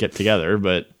did to get together,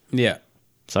 but Yeah.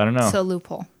 so I don't know. So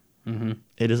loophole.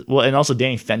 It is well, and also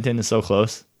Danny Fenton is so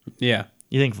close. Yeah.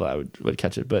 You think Vlad would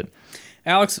catch it, but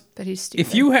Alex, But he's stupid.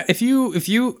 if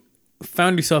you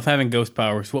found yourself having ghost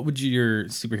powers, what would your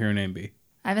superhero name be?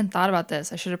 I haven't thought about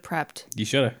this. I should have prepped. You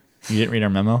should have. you didn't read our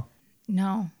memo.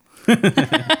 No.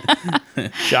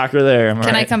 Shocker there. Am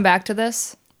Can I right? come back to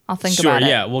this? I'll think Sure, about it.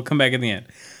 yeah, we'll come back in the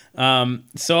end.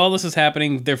 So all this is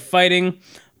happening. They're fighting,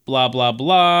 blah blah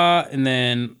blah, and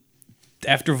then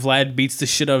after Vlad beats the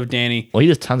shit out of Danny, Well, he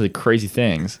does tons of crazy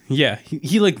things. yeah,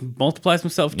 he like multiplies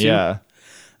himself too. Yeah.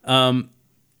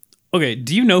 Okay,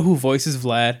 do you know who voices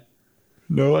Vlad?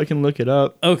 No, I can look it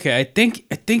up. Okay, I think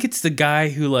it's the guy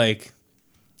who like,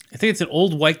 I think it's an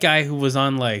old white guy who was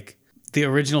on like the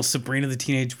original Sabrina the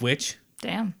Teenage Witch.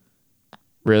 Damn.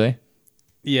 Really?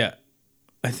 Yeah,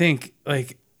 I think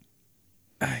like.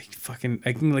 I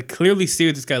can like clearly see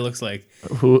what this guy looks like.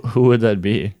 Who would that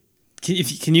be?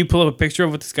 Can you pull up a picture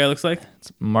of what this guy looks like?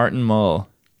 It's Martin Mull.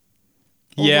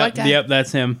 Old Yeah, white guy. yep,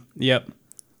 that's him. Yep.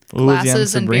 Who was he on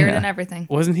Glasses and beard Sabrina? and everything.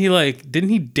 Wasn't he like? Didn't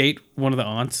he date one of the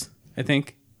aunts? I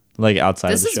think. Like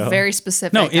outside This of is the show. very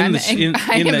specific. No, in I'm, the sh- in-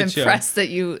 I in am that show. impressed that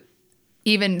you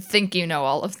even think you know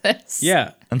all of this.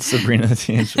 Yeah. And Sabrina the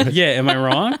Teenage Witch. Yeah. Am I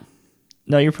wrong?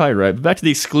 No, you're probably right. But back to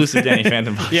the exclusive Danny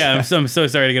Phantom. Yeah. I'm so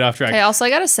sorry to get off track. Okay, also, I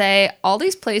gotta say, all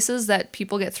these places that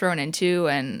people get thrown into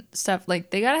and stuff, like,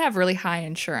 they gotta have really high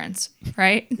insurance,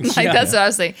 right? Like, Yeah. that's what I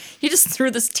was saying. You just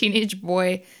threw this teenage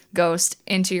boy ghost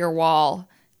into your wall.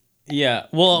 Yeah.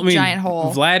 Well, I mean, Giant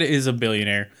hole. Vlad is a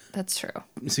billionaire, That's true.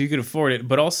 so you could afford it.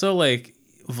 But also, like,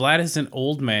 Vlad is an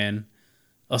old man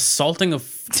assaulting a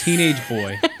teenage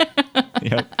boy.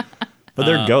 Yep. But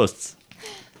they're ghosts.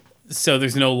 So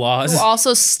there's no laws.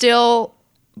 Also, still,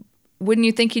 wouldn't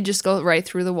you think you'd just go right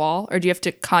through the wall? Or do you have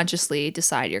to consciously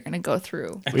decide you're gonna go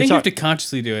through? I think you have to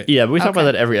consciously do it. Yeah, but we talk about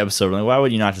Okay. that every episode. Like, why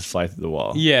would you not just fly through the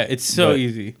wall? Yeah, it's so But-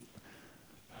 easy.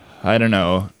 I don't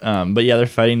know. But yeah, they're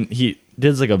fighting. He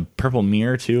did like a purple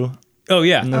mirror too Oh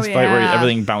yeah. in this Oh, fight where yeah.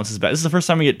 everything bounces back. This is the first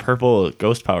time we get purple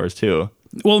ghost powers too.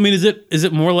 Well, I mean, is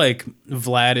it more like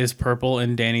Vlad is purple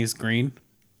and Danny's green?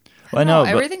 Well, I No, know,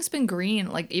 but everything's been green.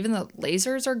 Like, even the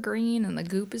lasers are green and the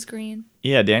goop is green.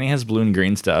 yeah, Danny has blue and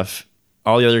green stuff.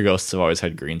 All the other ghosts have always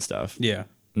had green stuff. Yeah.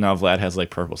 Now Vlad has like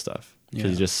purple stuff because Yeah.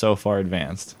 he's just so far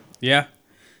advanced. Yeah.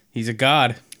 He's a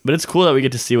god. But it's cool that we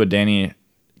get to see what Danny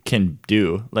can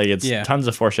do. Like it's Yeah. tons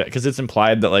of foreshadow because it's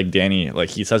implied that like Danny, like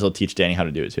he says he'll teach Danny how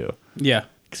to do it too Yeah.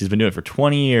 because he's been doing it for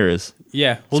 20 years.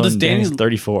 Yeah. Well, So does Danny Danny's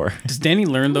 34? does Danny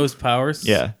learn those powers?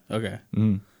 Yeah. Okay.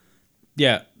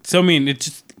 Yeah. So I mean,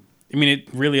 it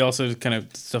really also kind of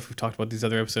stuff we've talked about these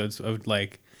other episodes of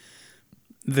like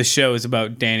the show is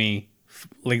about Danny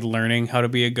like learning how to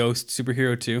be a ghost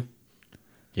superhero too.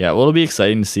 Yeah, well, it'll be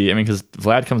exciting to see. I mean, because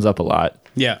Vlad comes up a lot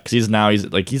Yeah. because he's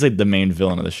like the main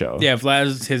villain of the show. Yeah. Vlad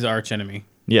is his arch enemy.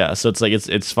 Yeah, so it's like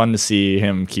it's fun to see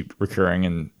him keep recurring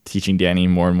and teaching Danny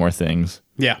more and more things.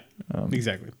 Yeah.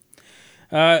 Exactly.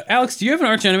 Alex, do you have an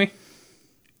arch enemy?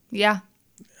 Yeah.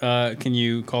 Can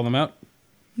you call them out?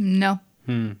 No.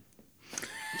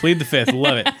 Plead the fifth.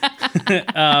 Love it.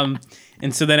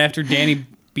 And so then after Danny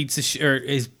beats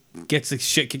gets the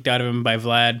shit kicked out of him by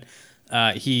Vlad,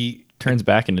 he Turns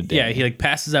back into Danny. yeah, he like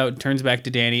passes out, turns back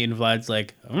to Danny, and Vlad's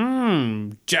like,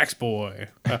 Jack's boy.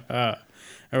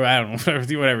 Or I don't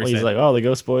know, whatever he He's said. like, oh, the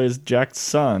ghost boy is Jack's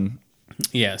son.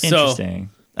 Yeah, so Interesting.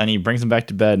 And he brings him back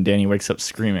to bed, and Danny wakes up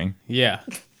screaming. yeah.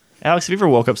 Alex, have you ever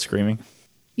woke up screaming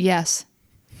Yes.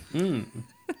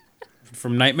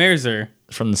 From nightmares or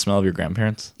from the smell of your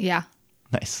grandparents? Yeah.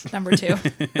 Nice. Number 2.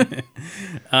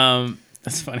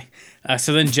 that's funny.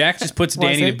 So then Jack just puts Was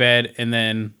Danny to it? bed, and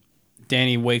then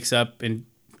Danny wakes up and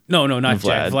not Jack.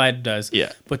 Vlad. Vlad does.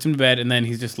 Yeah. Puts him to bed, and then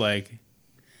he's just like,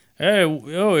 "Hey,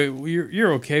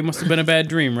 you're okay. Must have been a bad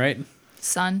dream, right?"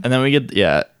 Son. And then we get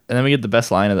the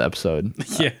best line of the episode.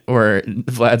 Yeah. Where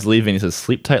Vlad's leaving, he says,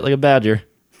 "Sleep tight like a badger."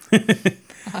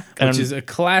 Which is a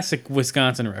classic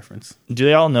Wisconsin reference. Do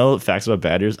they all know facts about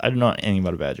badgers? I don't know anything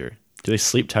about a badger. Do they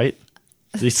sleep tight?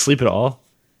 Do they sleep at all?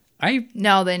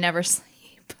 No, they never sleep.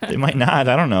 They might not.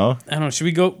 I don't know. I don't know. Should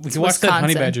we go? We can watch that honey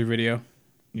Wisconsin. badger video.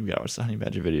 You gotta watch the honey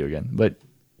badger video again. But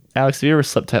Alex, have you ever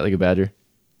slept tight like a badger?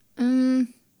 I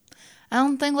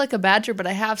don't think like a badger, but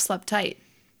I have slept tight.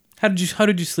 How did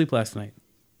you sleep last night?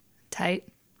 Tight.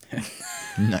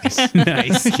 Nice.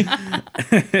 Nice.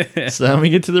 So then we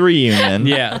get to the reunion.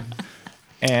 Yeah.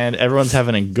 And everyone's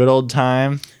having a good old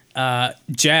time.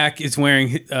 Jack is wearing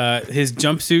his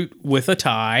jumpsuit with a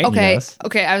tie. Okay. Yes.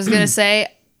 Okay. I was gonna say,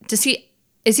 is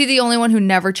he the only one who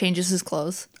never changes his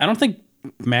clothes? I don't think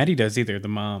Maddie does either. The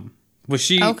mom was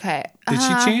she? Okay. Did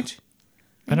she change?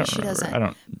 I don't she remember. doesn't. I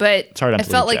don't. But hard not I to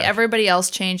felt believe like Jack. everybody else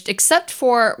changed except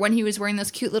for when he was wearing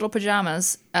those cute little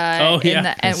pajamas. Oh,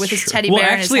 yeah. And with his That's teddy Well,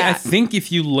 bear actually, and I his hat. think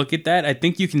if you look at that, I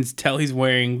think you can tell he's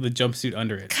wearing the jumpsuit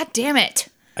under it. God damn it.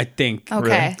 I think.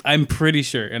 Okay. I'm pretty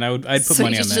sure, and I'd put So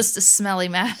money on he's that. just a smelly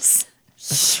mess.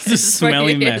 Just a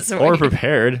smelly mess. Or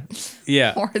prepared.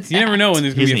 Yeah. or You never know when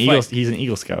there's gonna He's an be a eagle. fight. He's an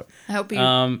Eagle Scout. I hope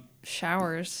he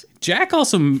showers. Jack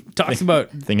also talks about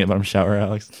Thinking about him shower,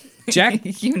 Alex. Jack.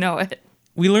 You know it.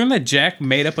 We learned that Jack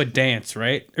made up a dance,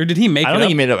 right? Or did he make it I don't up? think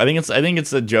he made it up. I think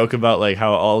it's a joke about like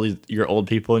how all your old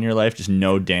people in your life just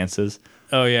know dances.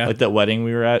 Oh yeah. Like that wedding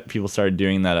we were at, people started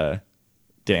doing that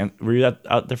dance. Were you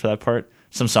out there for that part?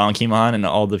 Some song came on and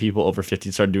all the people over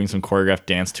 50 started doing some choreographed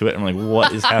dance to it. I'm like,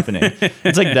 what is happening?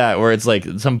 It's like that where it's like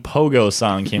some pogo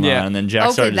song came Yeah. on and then Jack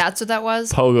Okay, started just that's what that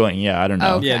was. pogoing. Yeah, I don't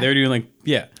know. Okay. Yeah, they were doing like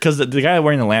Because the guy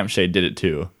wearing the lampshade did it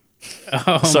too.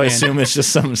 Oh, So I man. assume it's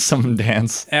just some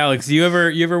dance. Alex, you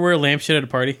ever wear a lampshade at a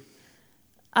party?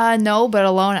 No, but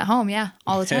alone at home, yeah,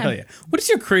 all the time. Hell yeah. What is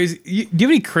your crazy? Do you have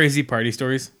any crazy party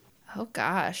stories? Oh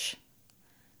gosh.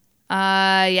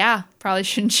 Yeah, probably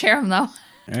shouldn't share them though.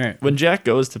 All right. When Jack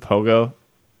goes to pogo,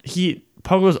 he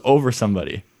pogos over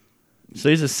somebody. So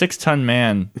he's a 6-ton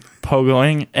man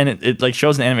pogoing, and it like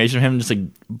shows an animation of him just like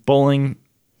bowling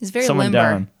He's very someone limber.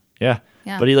 down. Yeah.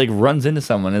 Yeah. But he like runs into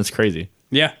someone, and it's crazy.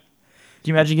 Yeah. Can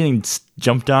you imagine getting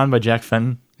jumped on by Jack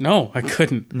Fenton? No, I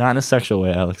couldn't. Not in a sexual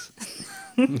way, Alex.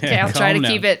 Okay, I'll try to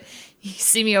keep it. You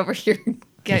see me over here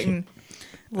getting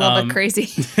a little bit crazy.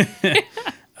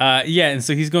 Yeah, and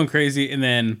so he's going crazy, and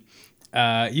then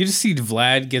you just see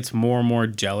Vlad gets more and more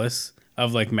jealous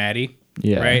of like Maddie.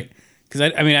 Yeah. Right.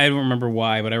 Because I mean I don't remember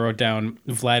why, but I wrote down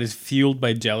Vlad is fueled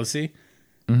by jealousy.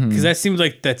 Because that seems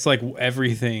like that's like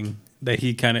everything that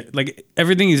he kind of like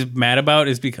everything he's mad about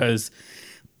is because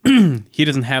he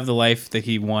doesn't have the life that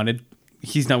he wanted.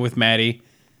 He's not with Maddie.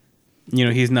 You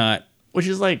know, he's not. Which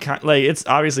is like it's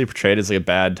obviously portrayed as like a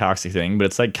bad toxic thing, but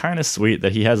it's like kind of sweet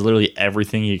that he has literally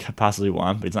everything he could possibly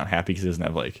want, but he's not happy because he doesn't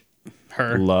have like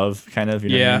Her. love, kind of. You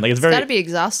know what I Yeah. mean? Like it's It's very got to be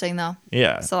exhausting though.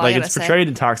 yeah, That's all I like gotta it's say. portrayed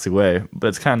in a toxic way, but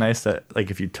it's kind of nice that like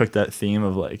if you took that theme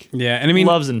of like Yeah, and I mean,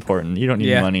 love's important, you don't need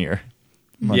Yeah. money or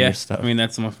yeah, stuff. I mean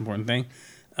that's the most important thing.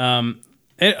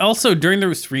 It also during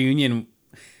this reunion,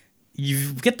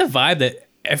 you get the vibe that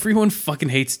everyone fucking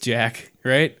hates Jack,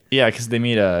 right? yeah, because they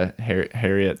meet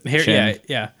Harriet. Chin.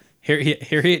 Yeah.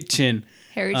 Harriet Chin,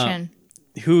 Harry Chin.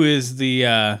 who is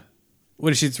the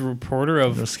what is she? It's a reporter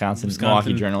of Wisconsin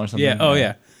Milwaukee Journal or something. Yeah. Oh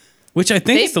yeah. Which I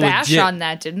think They is the bashed legit. on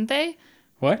that, didn't they?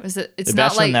 What? Was it? It's They not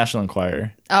bashed on like. the National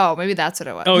Enquirer. Oh, maybe that's what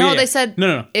it was. Oh, no, yeah. they said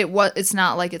No. It was. It's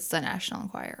not like it's the National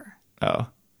Enquirer. Oh,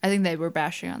 I think they were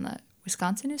bashing on the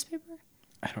Wisconsin newspaper.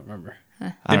 I don't remember.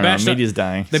 I don't know. bashed on- Media's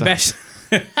dying. They so- bashed.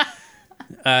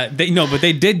 But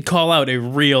they did call out a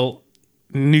real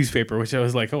newspaper, which I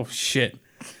was like, oh shit.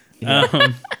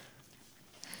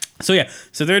 So yeah,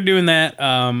 so they're doing that.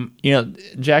 You know,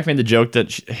 Jack made the joke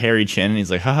that Harry Chin, and he's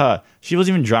like, haha, she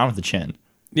wasn't even drawn with the chin.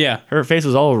 Yeah, Her face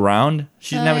was all round.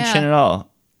 She didn't Oh, have a yeah. chin at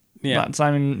all. yeah. It's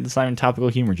not even topical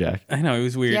humor, Jack. I know it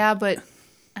was weird. Yeah, but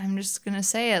I'm just gonna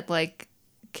say it. Like,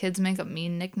 kids make up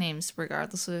mean nicknames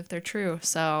regardless of if they're true.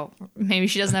 So maybe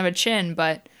she doesn't have a chin,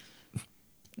 but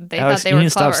they Alex, thought they you were need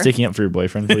to clever. stop sticking up for your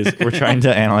boyfriend, please. We're trying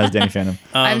to analyze Danny Phantom.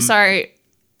 I'm sorry.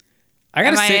 I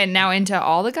gotta Am say, I now into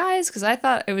all the guys? Because I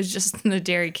thought it was just the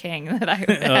Dairy King that I had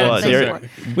well, a thing Dairy-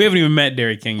 for. we haven't even met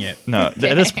Dairy King yet. No, at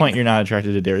this point, you're not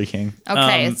attracted to Dairy King.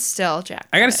 Okay, it's still Jack.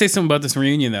 I gotta say something about this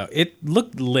reunion though. It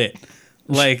looked lit.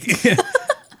 Like,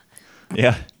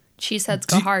 Yeah. Cheeseheads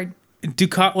go hard.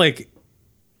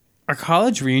 are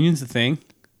college reunions a thing?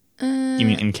 You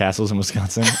mean in castles in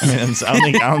Wisconsin? I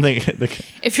mean, I don't think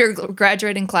If your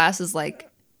graduating class is like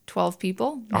 12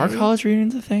 people, are maybe? college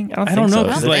reunions a thing? I don't think know, so.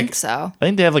 I 'cause don't like- think so. I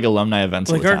think they have like alumni events.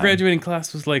 all Like the our time. graduating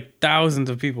class was like thousands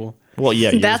of people. Well,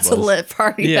 yeah, yours That's a was. lit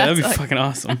party. Yeah, That's that'd be like- fucking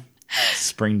awesome.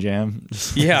 Spring jam.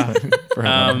 Just Yeah. for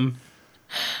everyone.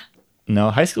 No,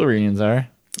 high school reunions are.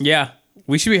 Yeah.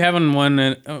 We should be having one.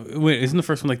 Wait, isn't the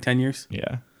first one like 10 years?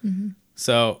 Yeah.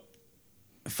 So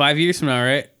 5 years from now,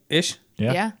 right? Ish?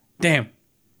 Yeah. Yeah. Damn.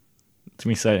 It's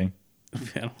gonna be exciting.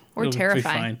 Yeah, Or it'll be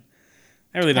terrifying. fine.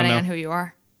 I really don't Depending know. on who you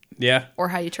are Yeah. or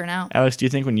how you turn out. Alex, do you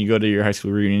think when you go to your high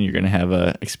school reunion, you're gonna have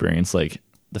a experience like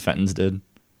the Fentons did? Is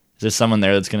there someone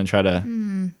there that's gonna try to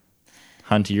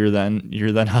hunt your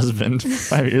then husband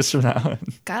 5 years from now?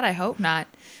 God, I hope not.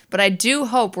 But I do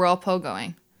hope we're all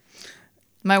pogoing.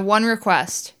 My one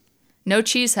request: no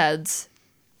cheeseheads.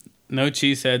 No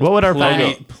cheeseheads. What would our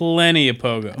plenty of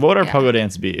pogo. What would our Yeah. pogo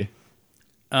dance be?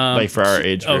 Like for our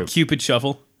age Oh, group? Cupid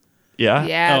shuffle. Yeah.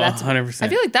 Yeah, Oh, that's 100%. I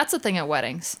feel like that's a thing at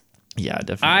weddings. Yeah,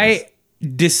 definitely. I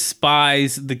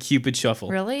despise the Cupid shuffle.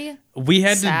 Really? We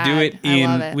had Sad. to do it I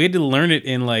love in. it. We had to learn it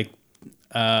in like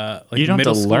You don't have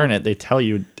middle to school. learn it. They tell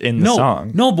you in the No,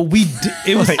 song. no, but we.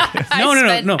 It was no. I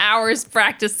spent No. hours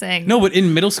practicing. No, but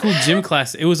in middle school gym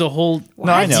class, it was a whole.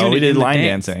 No, I know. unit We did in the line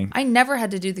dance. dancing. I never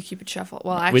had to do the Cupid shuffle.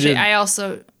 Well, We actually, did- I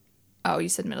also. Oh, you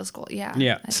said middle school. Yeah.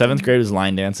 Yeah. Seventh grade was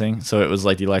line dancing, so it was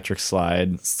like the electric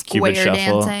slide, Cupid Square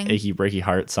shuffle, dancing. achy breaky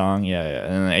heart song. Yeah.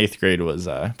 And then eighth grade was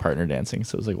partner dancing,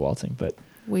 so it was like waltzing. But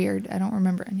Weird. I don't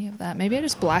remember any of that. Maybe I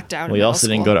just blacked out. in we middle also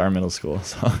didn't school. go to our middle school,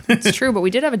 so It's true, but we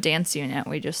did have a dance unit.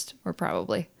 We just were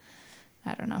probably,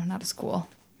 I don't know, not as cool,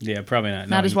 Yeah, probably not.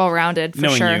 not as well rounded for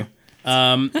knowing sure.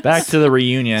 you. back to the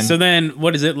reunion. So then,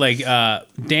 what is it like?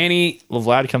 Danny, well,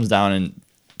 Vlad comes down and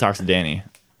talks to Danny.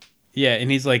 yeah,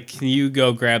 and he's like, "Can you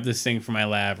go grab this thing from my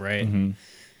lab, right?" And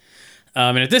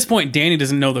at this point, Danny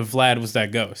doesn't know that Vlad was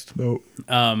that ghost. Nope.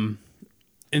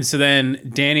 And so then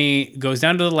Danny goes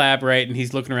down to the lab, right? And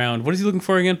he's looking around. What is he looking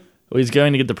for again? Well, he's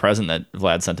going to get the present that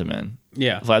Vlad sent him in.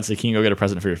 Yeah. Vlad's like, "Can you go get a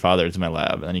present for your father? It's in my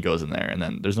lab." And then he goes in there, and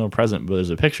then there's no present, but there's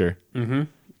a picture. Mm-hmm. And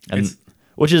It's-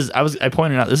 which is, I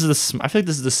pointed out, this is I feel like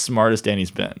this is the smartest Danny's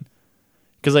been,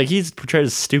 because like he's portrayed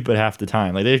as stupid half the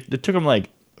time. Like they took him like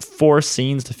 4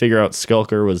 scenes to figure out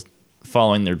Skulker was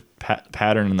following their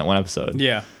pattern in that one episode.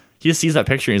 Yeah. He just sees that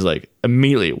picture and he's like,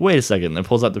 immediately, wait a second, and then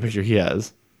pulls out the picture he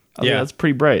has. I was Yeah. like, that's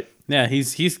pretty bright. Yeah,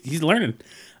 he's learning.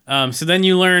 So then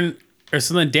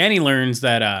Danny learns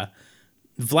that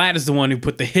Vlad is the one who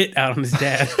put the hit out on his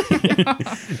dad.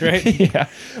 Right? Yeah.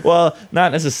 Well,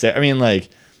 not necessarily. I mean, like,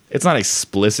 it's not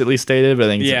explicitly stated, but I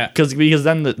think Yeah. because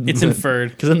then It's inferred.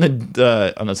 Because then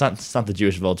the oh no, it's not the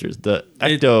Jewish vultures. The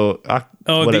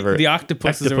whatever the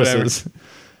octopuses or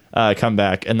whatever. come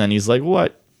back, and then he's like,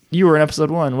 "What? You were in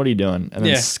episode 1. What are you doing?" And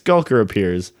then Yeah. Skulker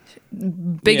appears.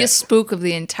 Biggest spook of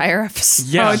the entire episode.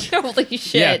 Yeah. Holy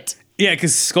shit. Yeah,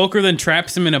 because Skulker then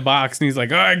traps him in a box, and he's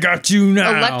like, "I got you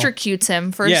now." Electrocutes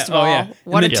him, first of all.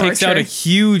 What and a then takes out a torture.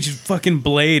 huge fucking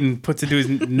blade and puts it to his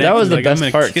neck. That was He's the like, best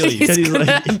I'm part. gonna kill you. Because He's he's gonna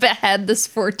like, behead this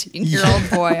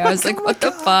 14-year-old boy. I was like, what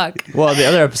the fuck? well, the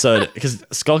other episode, because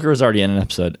Skulker was already in an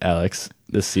episode, Alex,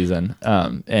 this season,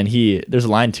 and there's a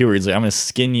line too where he's like, "I'm gonna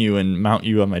skin you and mount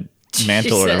you on my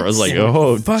mantle," or whatever. I was like, Jesus.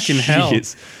 "Oh, Fucking hell.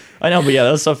 jeez." I know, but yeah,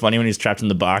 that was so funny when he's trapped in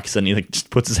the box and he like just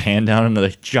puts his hand down and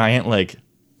the giant like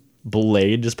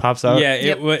blade just pops out. Yeah,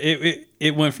 Yep.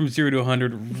 it went from 0 to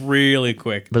 100 really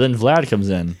quick. But then Vlad comes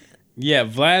in. Yeah,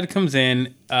 Vlad comes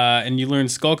in, and you learn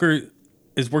Skulker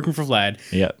is working for Vlad.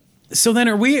 Yep. So then,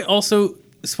 are we also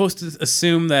supposed to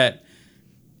assume that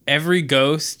every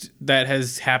ghost that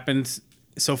has happened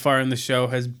so far in the show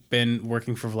has been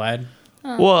working for Vlad?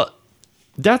 Well,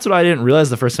 that's what I didn't realize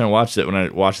the first time I watched it. When I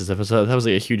watched this episode, that was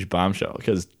like a huge bombshell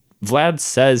because Vlad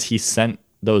says he sent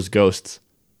those ghosts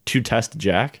to test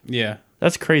Jack. Yeah.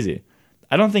 That's crazy.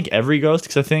 I don't think every ghost,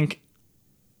 because I think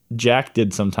Jack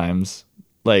did sometimes.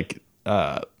 Like,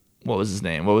 what was his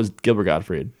name? What was Gilbert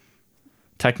Gottfried?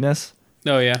 Technus?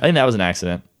 Oh yeah. I think that was an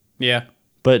accident. Yeah.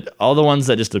 But all the ones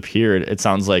that just appeared, it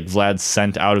sounds like Vlad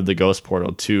sent out of the ghost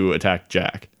portal to attack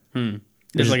Jack. There's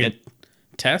Which like is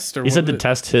test or He what said was to it?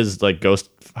 test his like ghost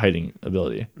hiding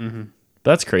ability.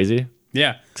 That's crazy.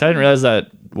 Yeah. Because I didn't realize that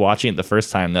watching it the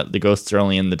first time that the ghosts are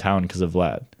only in the town because of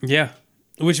Vlad. Yeah.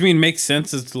 Which makes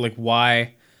sense as to like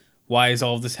why is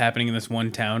all of this happening in this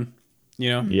one town? You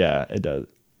know? Yeah, it does.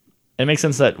 It makes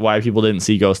sense that why people didn't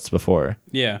see ghosts before.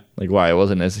 Yeah. Like why it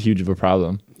wasn't as huge of a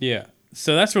problem. Yeah.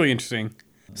 So that's really interesting.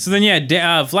 So then, yeah,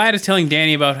 Vlad is telling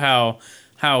Danny about how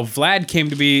Vlad came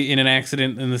to be in an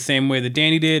accident in the same way that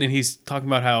Danny did, and he's talking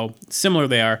about how similar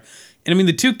they are. And I mean,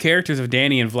 the two characters of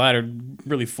Danny and Vlad are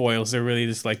really foils. They're really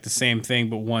just like the same thing,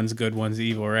 but one's good, one's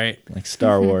evil, right? Like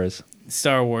Star Wars.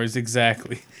 Star Wars,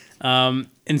 exactly. And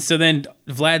so then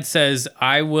Vlad says,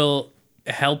 I will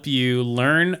help you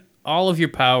learn all of your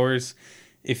powers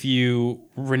if you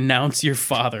renounce your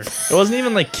father. It wasn't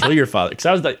even like kill your father. Because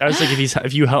I was like,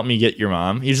 if you help me get your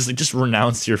mom, he's just like, just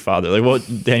renounce your father. Like, what?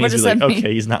 Danny's What be does like, that mean?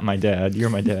 okay, he's not my dad. You're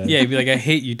my dad. Yeah, he'd be like, I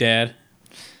hate you, Dad.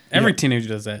 Every teenager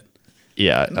does that.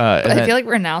 Yeah. But I feel like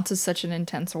renounce is such an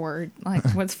intense word. Like,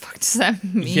 what the fuck does that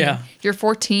mean? Yeah. You're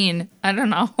 14. I don't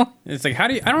know. It's like, I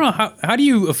don't know, how do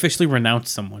you officially renounce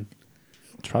someone?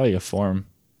 it's probably a form.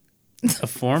 A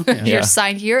form? Yeah. Your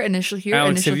sign here, initial here,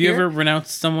 Alex, initial have you here. ever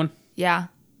renounced someone? Yeah.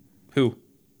 Who?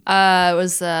 It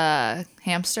was a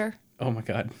hamster. Oh my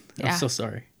God. I'm Yeah. so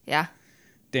sorry. Yeah.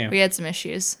 Damn. We had some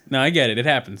issues. No, I get it. It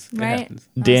happens. It Right? happens.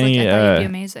 I was Danny, like, I thought you'd be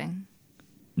amazing.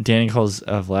 Danny calls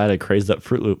Vlad a crazed up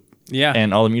Fruit Loop. Yeah.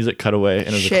 And all the music cut away, and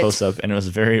it was a Shit. close up, and it was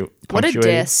very What a punctuated.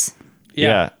 diss.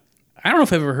 Yeah. I don't know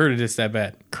if I've ever heard of this that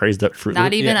bad. Crazed up Fruit Not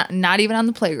Loop. even Yeah. not even on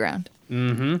the playground.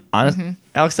 Honest,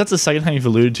 Alex, that's the second time you've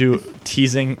alluded to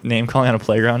teasing name calling on a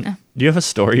playground. Do you have a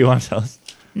story you want to tell us?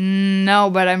 No,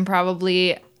 but I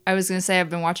was gonna say I've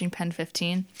been watching Pen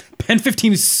 15. Pen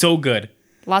 15 is so good.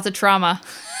 Lots of trauma.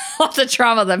 Lots of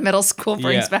trauma that middle school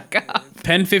brings Yeah. back up.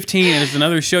 Pen 15 is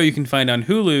another show you can find on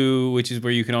Hulu, which is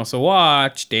where you can also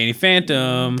watch Danny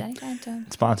Phantom. Danny Phantom.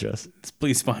 Sponsor us.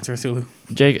 Please sponsor us, Hulu.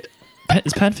 Jake,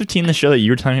 is Pen 15 the show that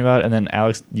you were telling me about, and then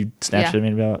Alex, you snatched Yeah. it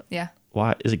at me about? Yeah.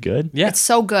 Why? Is it good? Yeah. It's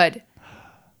so good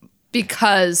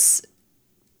because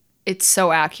it's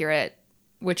so accurate,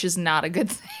 which is not a good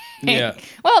thing. Yeah.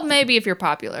 Well, maybe if you're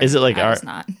popular. Is it like I our? was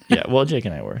not. Yeah. Well, Jake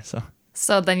and I were. So,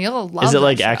 So then you'll love. is it that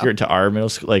like show. accurate to our middle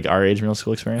school, like our age middle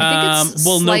school experience? think it's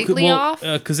slightly off.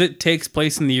 Because it takes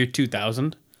place in the year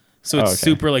 2000, so it's okay.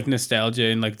 super like nostalgia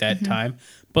in like that time,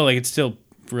 but like it's still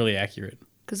really accurate.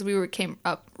 Because came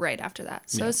up right after that.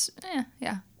 So it's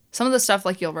yeah. Some of the stuff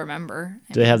like you'll remember.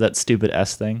 Do they have that stupid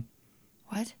S thing?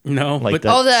 What? No, Like but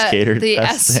that Oh, the skater the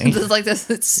S S, thing? like the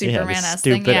Superman yeah, the S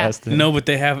thing. stupid Yeah. S thing. no, but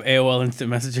they have AOL Instant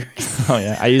Messenger. Oh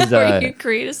yeah, I used Where you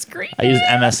create a screen. I used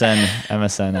MSN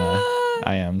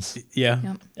IMs. Yeah.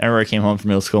 Yep. I remember I came home from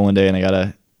middle school one day and I got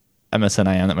a MSN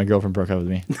IM that my girlfriend broke up with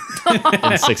me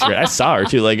in sixth grade. I saw her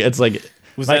too. Like it's like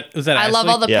Was My- that? I love Ashley?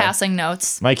 all the Yeah. passing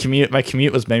notes. my commute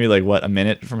was maybe like what, a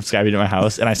minute from Skyview to my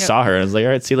house, and I saw her and I was like, all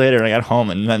right, see you later. And I got home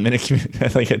and that minute commute, I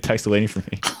like a text waiting for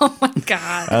me. Oh my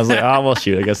god. I was like, oh well,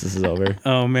 shoot, I guess this is over.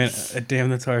 Oh man, damn,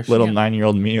 that's harsh. Little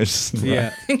 9-year-old me was just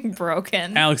Yeah.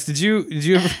 Broken. Alex, did you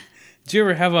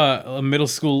ever have a middle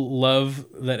school love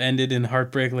that ended in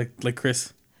heartbreak like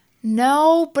Chris?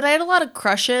 No, but I had a lot of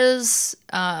crushes.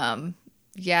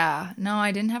 Yeah. No,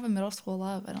 I didn't have a middle school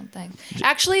love, I don't think.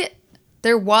 Actually,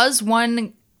 there was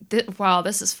one. Wow,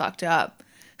 this is fucked up.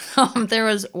 There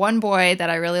was one boy that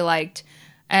I really liked,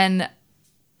 and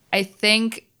I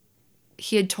think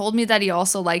he had told me that he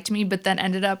also liked me, but then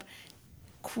ended up,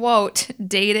 quote,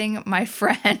 dating my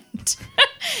friend.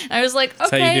 I was like, how you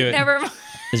do okay, it. never mind.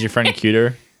 Is your friend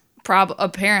cuter?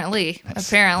 Apparently,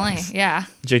 yeah.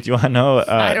 Jake, do you want to know?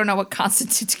 I don't know what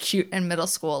constitutes cute in middle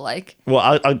school. Like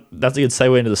Well, that's a good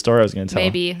segue into the story I was going to tell.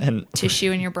 maybe And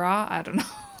tissue in your bra. I don't know.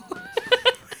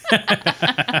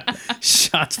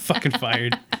 Shots fucking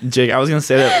fired. Jake, I was going to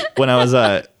say that when I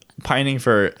was pining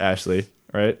for Ashley,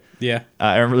 right? Yeah.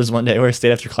 I remember this one day where I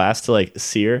stayed after class to like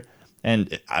see her,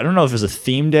 and I don't know if it was a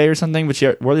theme day or something, but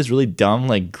she wore these really dumb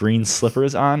like green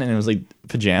slippers on, and it was like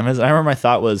pajamas. I remember my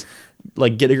thought was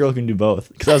like, get a girl who can do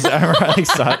both, because I remember I like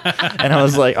saw it, and I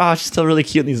was like, oh, she's still really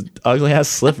cute in these ugly ass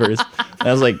slippers. And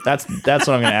I was like, that's what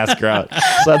I'm gonna ask her out.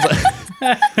 So that's like,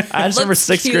 I just remember Looks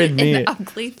sixth cute grade in me. the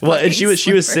ugly Well, and she was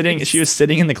fucking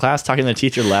sitting in the class talking. The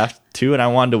teacher left too, and I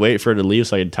wanted to wait for her to leave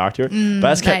so I could talk to her. But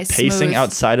I just kept nice, pacing smooth.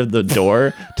 outside of the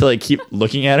door to like keep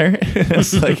looking at her.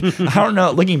 It's like, I don't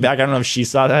know. Looking back, I don't know if she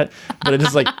saw that, but it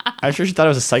just like, I'm sure she thought I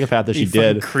was a psychopath if she You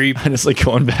fucking did. creep. I'm just like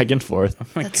going back and forth. Oh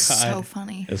my That's God. so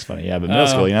funny. It's funny, yeah. But middle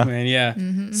school, you know. Man, yeah.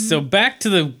 Mm-hmm, So back to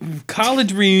the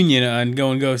college reunion on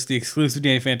Go and Ghost, the exclusive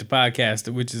Danny Phantom podcast,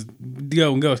 which is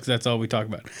go and Ghost because that's all we talk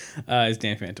about is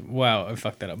Danny Phantom. Wow, I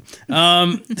fucked that up.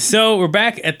 So we're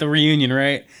back at the reunion,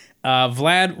 right?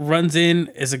 Vlad runs in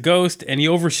as a ghost and he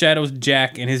overshadows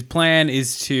Jack, and his plan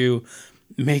is to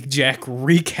make Jack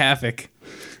wreak havoc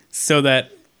so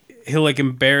that he'll like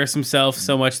embarrass himself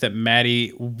so much that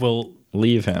Maddie will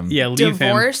Leave him. leave him.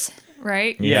 Divorce,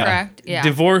 right? Yeah. Correct. Yeah.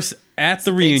 Divorce at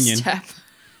the Big reunion. step.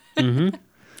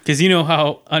 Because you know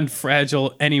how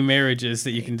unfragile any marriage is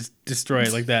that you can just destroy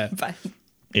it like that. But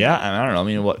Yeah, I don't know. I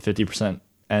mean, what, 50%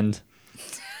 end?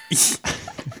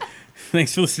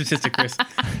 Thanks for the statistic, Chris.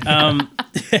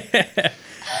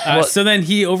 So then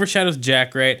he overshadows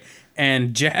Jack, right?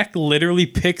 And Jack literally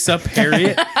picks up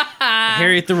Harriet,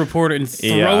 Harriet the reporter, and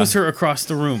throws her across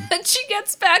the room. and she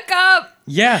gets back up.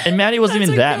 Yeah. And Maddie wasn't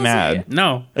even That's that like mad.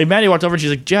 No. Like, Maddie walked over and she's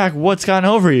like, Jack, what's gone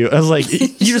over you? I was like, you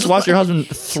just watched your husband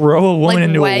throw a woman Like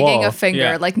into a wagging wall. a finger,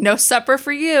 Yeah. like no supper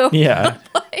for you. Yeah.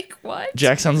 Like what?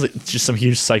 Jack sounds like just some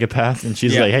huge psychopath, and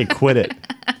she's Yeah. like, hey, quit it.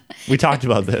 We talked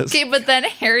about this. Okay, but then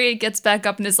Harriet gets back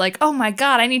up and is like, "Oh my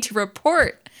god, I need to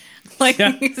report." Like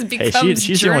Yeah. he Hey, becomes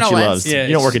she's doing what she loves. Yeah,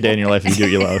 You don't work a day in your life if you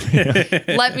do what you love.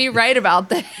 Let me write about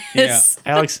this. Yeah.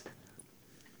 Alex,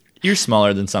 you're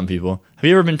smaller than some people. Have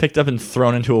you ever been picked up and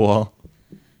thrown into a wall?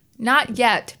 Not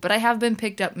yet, but I have been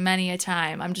picked up many a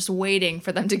time. I'm just waiting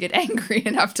for them to get angry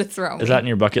enough to throw me. Is that in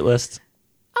your bucket list?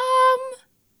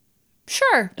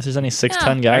 Sure. If there's any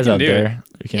 6'10" I guys can out do there,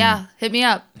 you can Yeah, hit me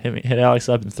up. hit Alex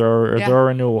up and throw her, Yeah. throw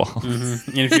her into a wall. And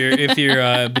if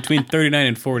you're between 39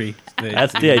 and 40,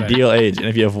 That's the ideal age. And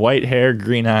if you have white hair,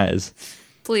 green eyes.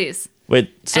 Please.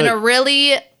 Wait, so And a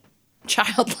really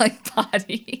childlike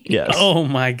body. yes. Oh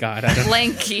my God. I don't,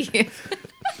 Lanky.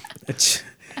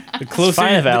 the closer,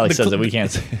 Fine if Alex the, says it. We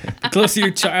can't say the closer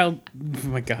your child. Oh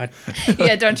my God.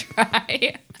 Yeah, don't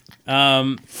try.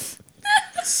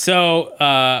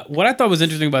 So, what I thought was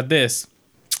interesting about this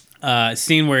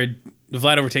scene where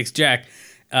Vlad overtakes Jack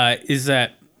is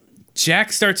that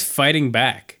Jack starts fighting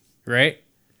back, right?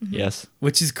 Yes.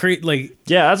 Which is great. Like,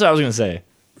 Yeah, that's what I was gonna say.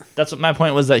 That's what my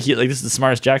point was, that he this is the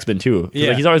smartest Jack's been too. 'Cause, Yeah.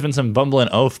 like, he's always been some bumbling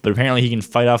oaf, but apparently he can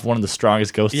fight off one of the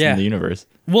strongest ghosts Yeah. in the universe.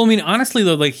 well, I mean, honestly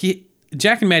though, like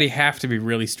Jack and Maddie have to be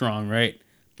really strong, right?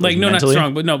 Like, no, mentally? not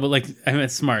strong, but like I mean,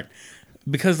 smart,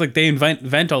 because like they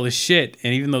invent all this shit,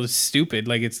 and even though it's stupid,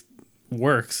 like it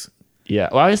works. Yeah.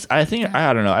 Well, I think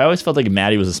I don't know. I always felt like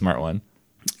Maddie was a smart one,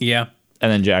 Yeah,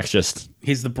 and then Jack's just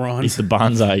he's the he's bronze. the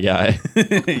bonsai guy.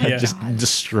 Yeah, Just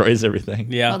destroys everything.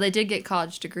 yeah. Well, they did get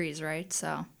college degrees, right?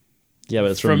 So, Yeah,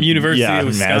 but it's From University yeah, of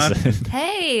Wisconsin. Madison.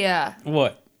 hey,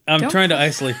 What? I'm Don't- trying to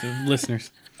isolate the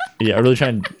listeners. Yeah, I'm really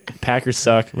trying. Packers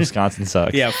suck. Wisconsin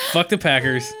sucks. Yeah, fuck the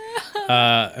Packers.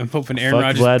 I'm hoping Aaron Fuck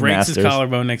Rodgers Vlad breaks his Masters.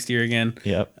 collarbone next year again.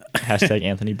 Yep. Hashtag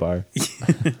Anthony Barr.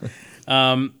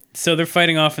 So they're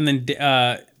fighting off, and then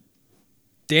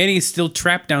Danny is still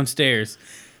trapped downstairs.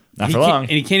 Not He for can't- long.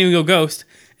 and he can't even go ghost.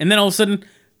 And then all of a sudden,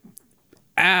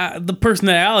 the person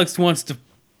that Alex wants to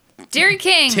Dairy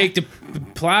King. take to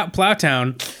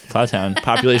Plowtown. Plowtown,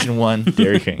 population 1,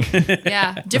 Dairy King.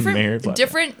 Yeah, Mayor different Black.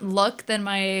 different look than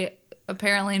my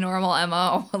apparently normal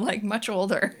MO. Like much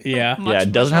older. Yeah. Much, Yeah,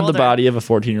 it doesn't much have the older. body of a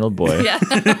 14-year-old boy. Yeah,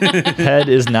 Head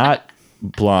is not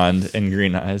blonde and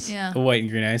green eyes. yeah. White and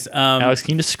green eyes. Alex,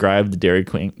 can you describe the Dairy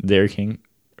King?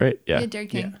 Right? Yeah. Yeah, Dairy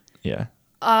King. Yeah.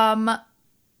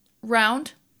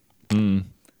 Round. Mm.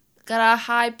 Got a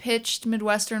high pitched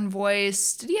Midwestern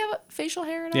voice. Did he have facial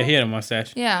hair at all? Yeah, he had a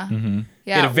mustache. Yeah. Mm-hmm.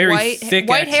 Yeah. He had a very white, thick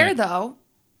white hair accent. though,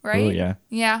 right? Oh, yeah.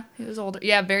 Yeah, he was older.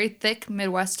 Yeah, very thick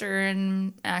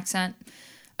Midwestern accent.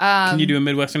 Can you do a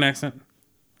Midwestern accent?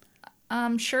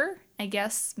 Sure. I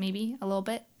guess maybe a little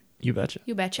bit. You betcha.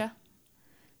 You betcha.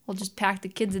 We'll just pack the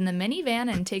kids in the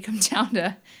minivan and take them down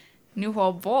to New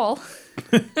Hope Bowl.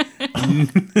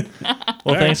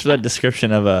 Well, thanks for that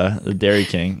description of the Dairy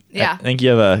King. Yeah. I think you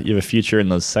have a future in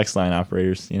those sex line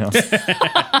operators, you know? You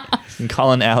can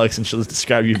call in Alex and she'll just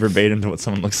describe you verbatim to what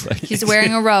someone looks like. He's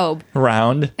wearing a robe.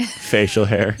 Round, facial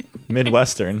hair,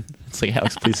 Midwestern. It's like,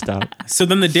 Alex, please stop. So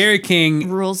then the Dairy King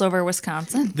Rules over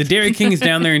Wisconsin. The Dairy King is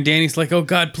down there, and Danny's like, "Oh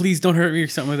God, please don't hurt me," or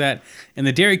something like that. And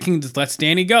the Dairy King just lets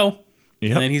Danny go,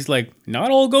 Yep. and then he's like,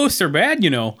 "Not all ghosts are bad, you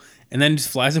know," and then just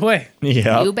flies away.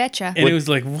 Yeah. You betcha. And it was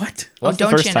like, "What?" Oh, That's the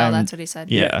don't first you know? time- That's what he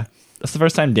said. Yeah. That's the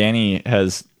first time Danny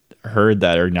has heard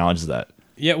that or acknowledged that.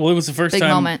 Yeah, well, it was the first Big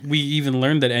time moment. we even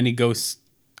learned that any ghosts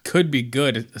could be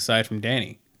good aside from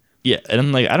Danny. Yeah. And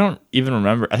I'm like, I don't even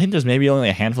remember. I think there's maybe only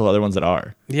a handful of other ones that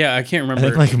are. Yeah, I can't I remember.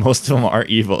 think like most of them are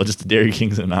evil. Just the Dairy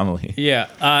King's an anomaly.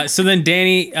 Yeah. So then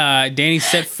Danny's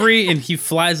set free, and he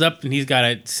flies up, and he's got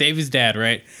to save his dad,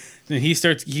 right? And he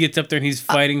gets up there, and he's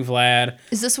fighting Vlad.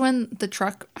 Is this when the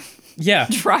truck Yeah.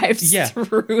 drives Yeah.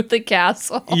 through the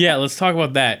castle. Yeah, let's talk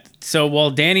about that. So while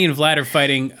Danny and Vlad are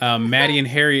fighting, Maddie and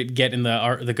Harriet get in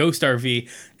the ghost RV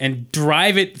and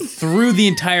drive it through the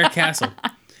entire castle.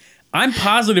 I'm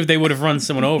positive they would have run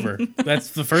someone over. That's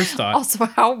the first thought. Also,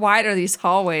 how wide are these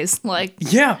hallways? Like,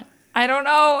 Yeah, I don't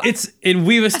know. and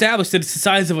we've established that it's the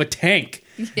size of a tank.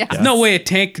 Yeah. There's no way a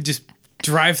tank could just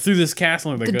drive through this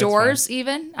castle. And be like, The "That's doors,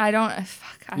 even? I don't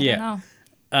Yeah. know.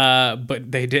 fine."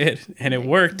 But they did, and it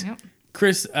worked. Yep.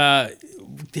 Chris, have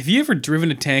you ever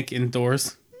driven a tank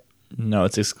indoors? No,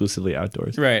 it's exclusively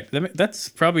outdoors. Right. That's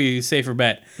probably a safer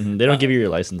bet. They don't give you your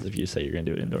license if you say you're going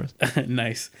to do it indoors.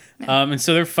 Nice. And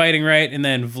so they're fighting, right? And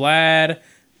then Vlad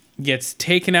gets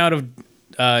taken out of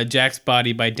Jack's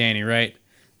body by Danny, right?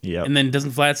 Yeah. And then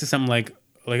doesn't Vlad say something like,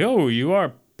 "Oh, you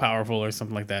are powerful," or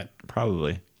something like that?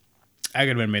 Probably. I could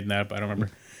have been making that up. I don't remember.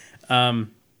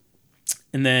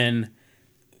 And then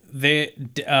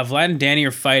Vlad and Danny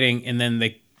are fighting, and then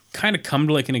they kind of come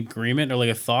to like an agreement or like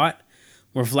a thought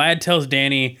where Vlad tells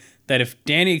Danny that if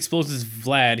Danny exposes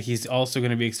Vlad, he's also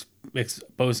going to be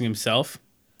exposing himself,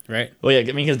 right? Well, yeah, I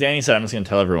mean, because Danny said, I'm just going to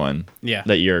tell everyone Yeah.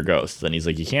 that you're a ghost. Then he's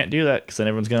like, you can't do that because then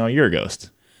everyone's going to know you're a ghost.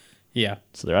 Yeah.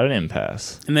 So they're at an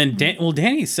impasse. And then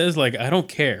Danny says like, "I don't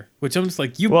care," which I'm just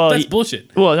like, that's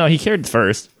bullshit. Well, no, he cared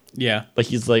first. Yeah. Like,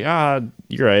 he's like,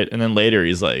 you're right. And then later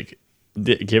he's like,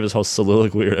 gave his whole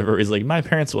soliloquy or whatever. He's like, my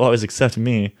parents will always accept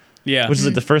me. Yeah. Which is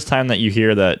like the first time that you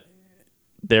hear that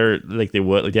they're like, they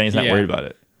would. Like, Danny's not Yeah. worried about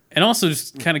it. And also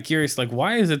just kind of curious, like,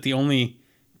 why is it the only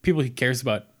people he cares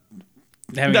about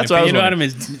having That's an what I was opinion about him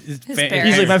wondering. is parents.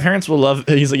 He's like, my parents will love.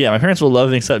 He's like, yeah, my parents will love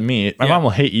and accept me. My Yeah. mom will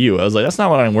hate you. I was like, that's not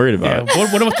what I'm worried Yeah. about.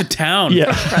 What about the town? Yeah.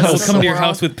 They'll Rest of come the to your world.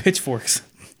 house with pitchforks.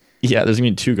 Yeah, there's gonna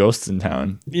be 2 ghosts in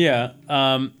town. Yeah.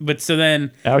 But so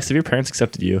then, Alex, have your parents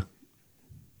accepted you?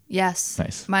 Yes.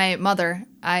 Nice. My mother,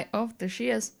 there she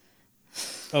is.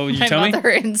 oh, you My tell me? mother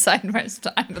inside my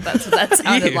stomach. That's what that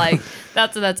sounded Ew. like.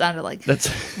 That's what that sounded like. That's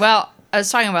Well, I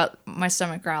was talking about my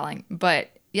stomach growling, but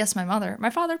yes, my mother. My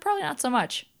father, probably not so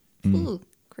much. Ooh,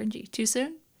 cringy. Too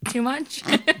soon? Too much?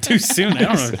 Too soon? I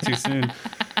don't know if too soon.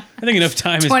 I think enough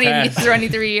time has passed.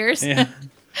 23 years? Yeah.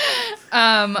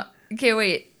 Okay,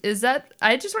 wait. Is that...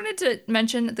 I just wanted to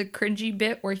mention the cringy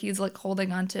bit where he's, like,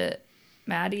 holding on to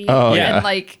Maddie. Oh, yeah. And,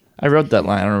 like, I wrote that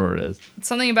line. I don't remember what it is.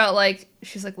 something about, like...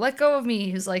 She's like, let go of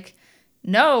me. He's like,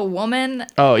 no, woman.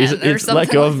 Oh, or he's let something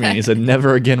go like of me. that. He said,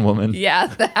 never again, woman. Yeah,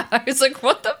 that. I was like,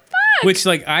 what the fuck? Which,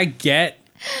 like, I get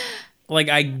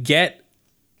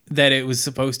that it was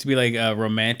supposed to be, like, a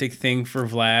romantic thing for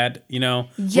Vlad, you know?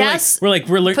 Yes, We're like,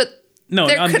 But no,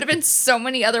 there could have been so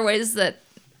many other ways that...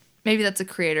 Maybe that's a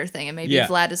creator thing, and maybe Yeah.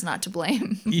 Vlad is not to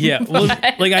blame. Yeah. Well,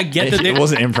 like, I get that It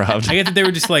wasn't improv. I get that they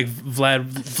were just like,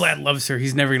 Vlad loves her.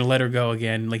 He's never gonna let her go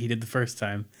again, like he did the first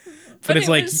time. But it's it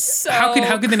like, was so how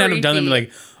could they not have done them? creepy.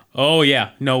 Like, oh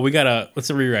yeah, no, let's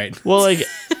a rewrite. Well, like,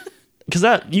 because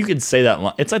that you could say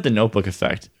that it's like the Notebook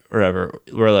effect, or whatever,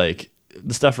 where like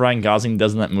the stuff Ryan Gosling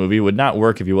does in that movie would not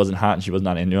work if he wasn't hot and she was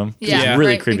not into him. 'Cause Yeah, it's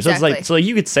really right, creepy. exactly. So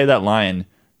you could say that line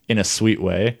in a sweet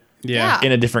way, Yeah.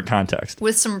 in a different context.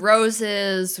 With some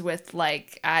roses, with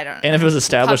like, I don't know. And if it was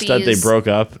established that they puppies. broke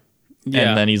up, Yeah.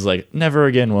 and then he's like, never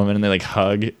again, woman, and they like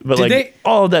hug, but Did like they-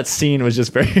 all of that scene was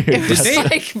just very. It was they-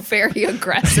 like very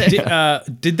aggressive.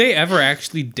 Did they ever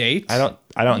actually date? I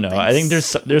don't know. think I think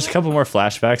there's a couple more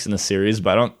flashbacks in the series,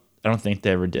 but I don't think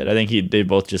they ever did. I think they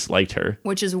both just liked her.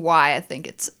 Which is why I think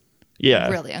it's Yeah.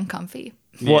 really uncomfy.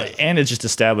 Well, Yeah. and it's just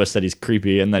established that he's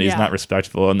creepy and that he's Yeah. not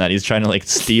respectful and that he's trying to like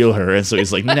steal her, and so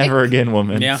he's like, never again,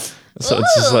 woman. Yeah. So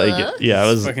it's just like, yeah, it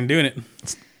was Fucking doing it.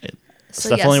 So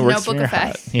stuff yes, only works when Notebook you're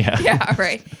effect. hot. Yeah. Yeah,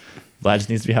 right. Vlad just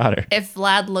needs to be hotter. If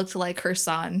Vlad looked like her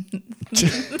son,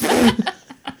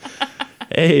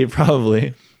 Hey,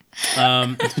 probably.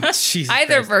 Jesus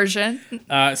either Christ. version.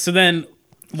 So then,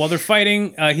 while they're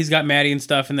fighting, he's got Maddie and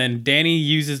stuff, and then Danny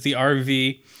uses the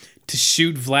RV to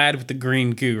shoot Vlad with the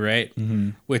green goo, right? Mm-hmm.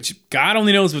 Which God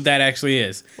only knows what that actually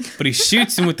is, but he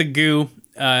shoots him with the goo.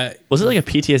 Was it like a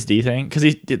PTSD thing? Because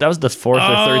that was the fourth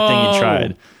or third thing Oh. he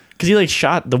tried. Because he like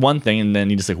shot the one thing and then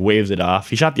he just like waved it off.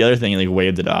 He shot the other thing and like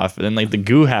waved it off. And then like the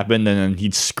goo happened and then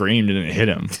he screamed and it hit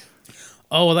him.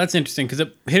 Oh, well, that's interesting because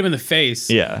it hit him in the face.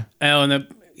 Yeah. Oh, and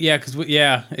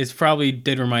it's probably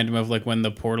did remind him of like when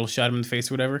the portal shot him in the face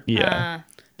or whatever. Yeah.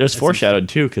 There's foreshadowed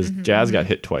too because Mm-hmm. Jazz got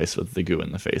hit twice with the goo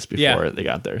in the face before Yeah. they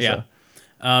got there. Yeah. So.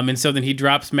 And so then he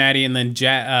drops Maddie, and then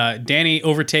Danny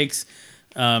overtakes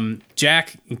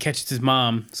Jack and catches his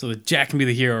mom, so that Jack can be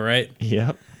the hero, right?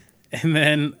 Yep. And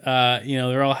then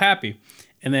they're all happy,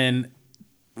 and then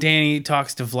Danny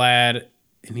talks to Vlad,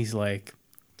 and he's like,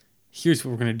 "Here's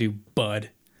what we're gonna do, bud."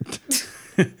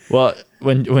 Well,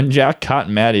 when Jack caught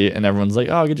Maddie and everyone's like,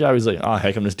 "Oh, good job," he's like, "Oh,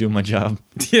 heck, I'm just doing my job."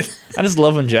 I just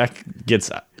love when Jack gets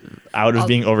out of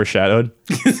being overshadowed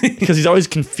because he's always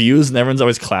confused and everyone's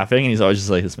always clapping and he's always just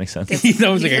like, "This makes sense." He's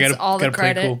always He like, I gets gotta, all the gotta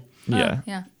play credit. cool. Yeah.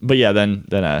 Yeah. But yeah, then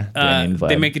Danny and Vlad.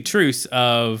 They make a truce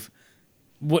of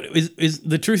what is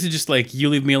the truce is just like, you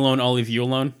leave me alone, I'll leave you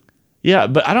alone. Yeah,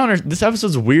 but I don't understand. This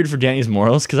episode's weird for Danny's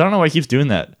morals because I don't know why he keeps doing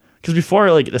that. Because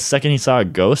before, like, the second he saw a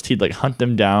ghost, he'd like hunt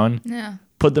them down, Yeah.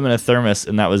 put them in a thermos,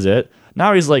 and that was it.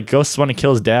 Now he's like, ghosts want to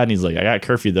kill his dad, and he's like, I got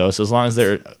curfew though, so as long as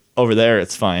they're over there,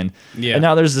 it's fine. Yeah. And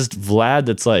now there's this Vlad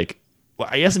that's like, well,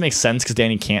 I guess it makes sense because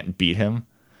Danny can't beat him.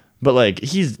 But like,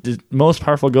 he's the most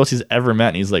powerful ghost he's ever met,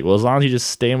 and he's like, well, as long as you just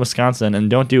stay in Wisconsin and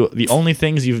don't do the only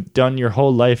things you've done your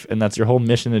whole life, and that's your whole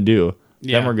mission to do,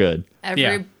 Yeah. then we're good. Every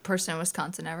Yeah. person in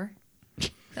Wisconsin ever.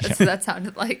 That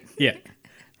sounded like. Yeah.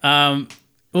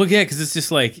 Well, yeah, because it's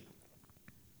just like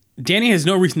Danny has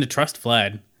no reason to trust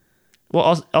Vlad.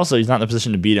 Well, also he's not in the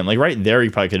position to beat him. Like right there, he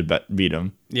probably could have beat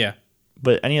him. Yeah.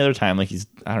 But any other time, like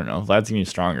I don't know, Vlad's gonna be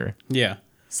stronger. Yeah.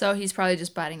 So he's probably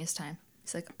just biding his time.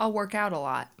 He's like, I'll work out a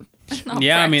lot. I'll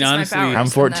Yeah, I mean, practice my honestly, powers I'm and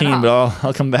then 14, but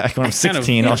I'll come back when I'm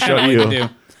 16. I'll show you.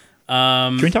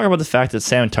 Can we talk about the fact that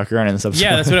Sam and Tucker aren't in this episode?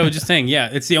 Yeah, that's what I was just saying. Yeah,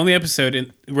 it's the only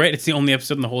episode, right? It's the only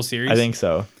episode in the whole series I think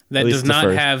so. that At least does the not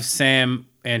first. have Sam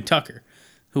and Tucker,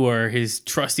 who are his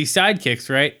trusty sidekicks,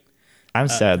 right? I'm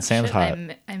sad. Sam's Shit, hot.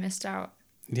 I missed out.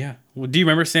 Yeah. Well, do you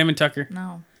remember Sam and Tucker?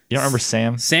 No. You don't remember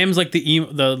Sam? Sam's like the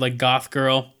like goth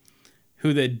girl,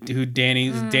 who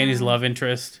Danny's love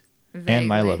interest. And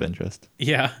my Vaguely. love interest.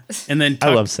 Yeah, and then I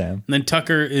love Sam. And then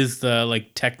Tucker is the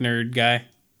like tech nerd guy.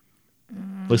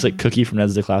 Looks like Cookie from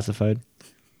Ned's Declassified.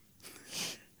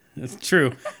 That's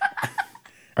true.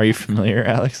 Are you familiar,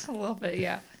 Alex? A little bit,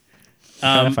 yeah.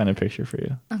 Trying to find a picture for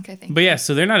you. Okay, thank But yeah,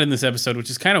 so they're not in this episode, which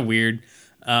is kind of weird.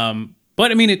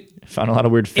 But I mean, it Found a lot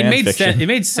of weird fan made fiction. sense. It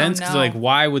made sense because no. like,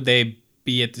 why would they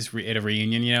be at this at a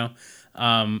reunion? You know,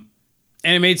 and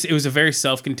it was a very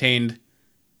self-contained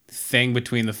thing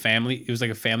between the family. It was like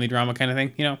a family drama kind of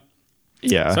thing. You know,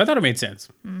 Yeah. so I thought it made sense.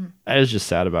 I was just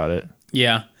sad about it.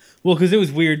 Yeah. Well, because it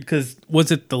was weird. Because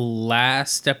was it the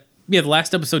last step? Yeah, the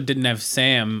last episode didn't have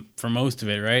Sam for most of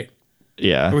it, right?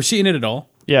 Yeah. Or was she in it at all?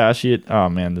 Yeah, oh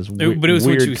man, this But it was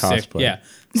when weird she was cosplay. sick. Yeah.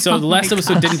 So the last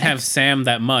episode didn't have Sam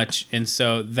that much, and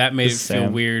so that made it Just feel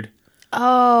Sam. weird.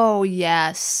 Oh,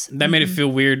 yes. That made it feel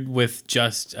weird with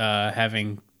just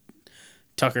having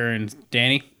Tucker and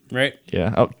Danny, right?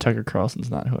 Yeah. Oh, Tucker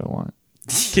Carlson's not who I want.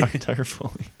 Tucker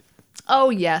Foley. Oh,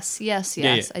 yes. Yes,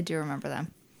 Yeah, yes. yeah. I do remember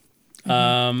them.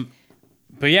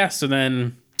 But yeah, so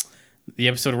then the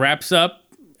episode wraps up,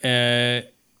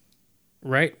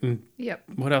 right? And Yep.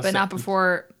 what else? But not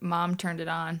before Mom turned it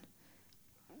on.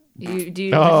 You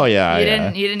Oh, yeah, You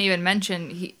yeah. didn't even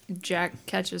mention Jack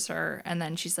catches her and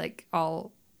then she's like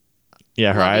all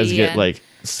Yeah, her Lovey eyes get and- like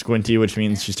squinty, which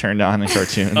means she's turned on in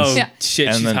cartoons. Oh Yeah. shit,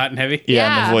 And she's then- hot and heavy. Yeah,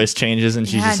 and Yeah. the voice changes, and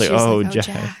she's Yeah, just and like, she "Oh, was like,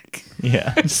 Jack."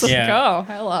 Yeah. It's like, Yeah. oh,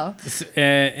 hello.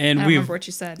 And I don't we, remember what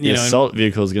you said. you The know, assault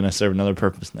vehicle is gonna serve another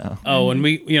purpose now. and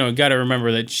we, got to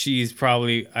remember that she's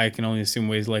probably, I can only assume,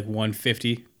 weighs like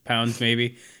 150 pounds,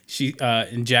 maybe. She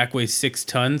and Jack weighs 6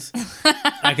 tons.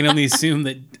 I can only assume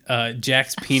that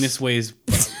Jack's penis weighs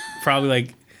probably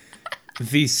like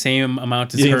the same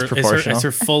amount as You think her it's proportional? as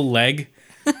her full leg.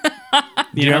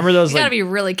 Do you remember those You gotta like? be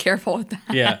really careful with that.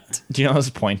 Yeah. Do you know those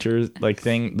pointers like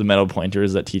thing, the metal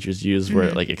pointers that teachers use, where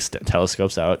it like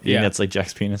telescopes out? You Yeah. think that's like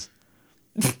Jack's penis.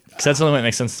 Because that's the only way it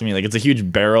makes sense to me. Like it's a huge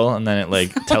barrel, and then it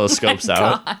like telescopes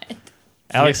out. God.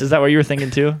 Alex, is that what you were thinking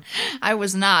too? I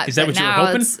was not. Is that but what you were now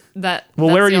hoping? it's that. Well,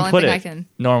 that's where would the you only put thing it I can.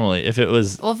 normally? If it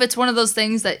was Well, if it's one of those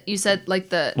things that you said, like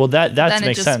the. well, that then it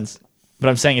makes just- sense. But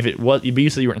I'm saying if it was, but you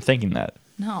said you weren't thinking that.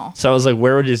 No. So I was like,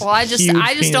 where would his Well, I just huge don't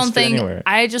penis fit think anywhere?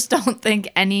 I just don't think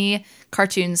any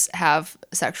cartoons have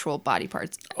sexual body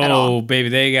parts at all. Oh, baby,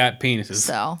 they got penises.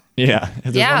 So Yeah, if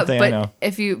there's yeah, one thing I know.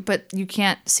 but you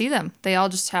can't see them. They all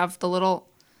just have the little,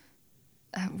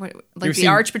 like the seen-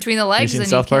 arch between the legs. seen and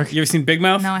South you can't- Park? You ever seen Big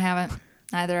Mouth? No, I haven't.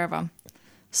 Neither of them.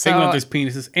 Big Mouth, So there's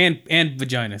penises and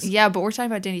vaginas. yeah, but we're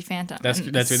talking about Danny Phantom. That's and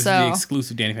right. This is the so-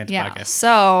 exclusive Danny Phantom Yeah. podcast.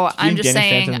 So I'm think just Danny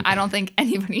saying, Phantom- I don't think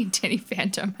anybody in Danny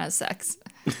Phantom has sex.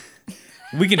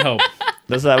 We can hope.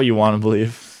 That's not what you want to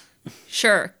believe.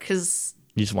 Sure, because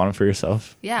You just want it for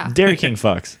yourself. yeah. Dairy King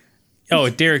fucks. Oh,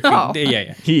 Derek. Oh.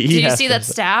 Yeah. He Did you has see to- that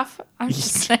staff? I'm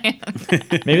just saying,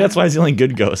 Maybe that's why he's the only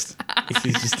good ghost.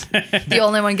 He's just the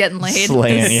only one getting laid.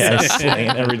 slaying, yeah, slaying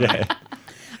every day.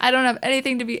 I don't have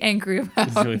anything to be angry about.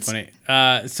 It's really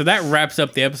funny. So that wraps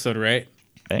up the episode, right?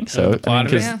 I think so. the plot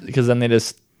of it? Because then they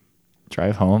just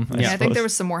drive home. Yeah, I think there suppose.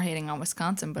 was some more hating on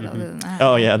Wisconsin, but other than that,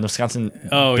 Oh yeah, the Wisconsin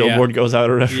Oh, yeah. billboard goes out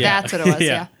or whatever. Yeah. that's what it was. Yeah.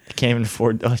 Yeah. I can't even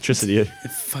afford electricity.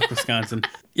 Fuck Wisconsin.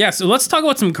 Yeah, so let's talk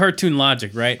about some cartoon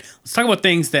logic, right? Let's talk about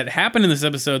things that happen in this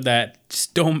episode that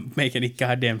just don't make any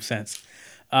goddamn sense.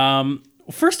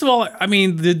 First of all, I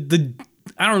mean, the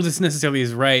I don't know if this necessarily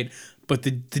is right, but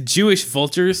the Jewish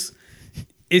vultures,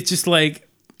 it's just like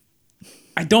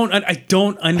I don't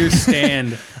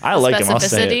understand. I like them. I'll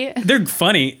say it. Specificity. They're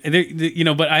funny,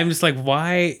 but I'm just like,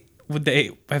 why would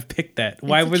they have picked that?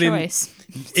 Why It's a would choice.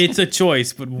 they? It's a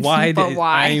choice, but why? But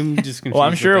why? I'm just confused. Well,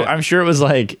 I'm with sure. that. I'm sure it was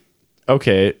like,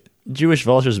 okay, Jewish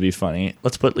vultures would be funny.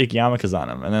 Let's put like yarmulkes on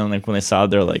them, and then like when they saw it,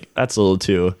 they're like, that's a little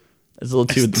too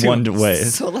too- one way.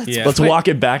 So let's Yeah. Let's walk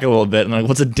it back a little bit, and like,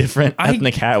 what's a different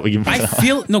ethnic hat we can put I on?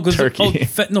 feel no because Turkey.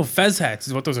 Fez hats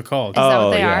is what those are called. that what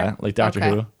Oh they yeah, are? like Doctor Okay.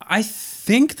 Who. I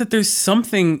think that there's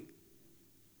something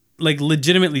like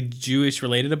legitimately Jewish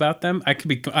related about them. I could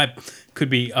be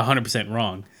 100%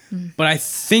 wrong, but I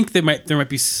think there might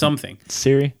be something.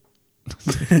 Siri.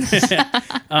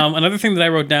 Another thing that I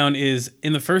wrote down is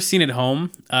in the first scene at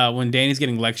home when Danny's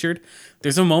getting lectured.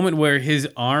 There's a moment where his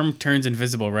arm turns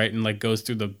invisible, right, and like goes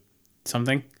through the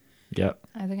something. Yep.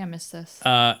 I think I missed this.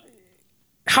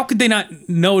 How could they not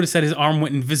notice that his arm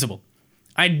went invisible?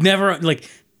 I'd never like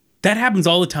that happens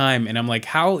all the time, and I'm like,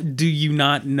 how do you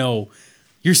not know?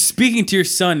 You're speaking to your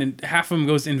son, and half of him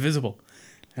goes invisible.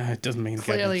 It doesn't make any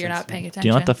goddamn Clearly, you're sense not to me. paying attention. Do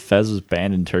you know that the Fez was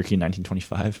banned in Turkey in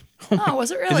 1925? Oh,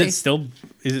 was it really? Is it still?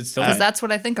 Because that's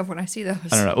what I think of when I see those.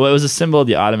 I don't know. Well, it was a symbol of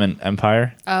the Ottoman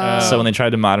Empire. So when they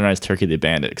tried to modernize Turkey, they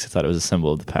banned it because they thought it was a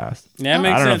symbol of the past. Yeah, it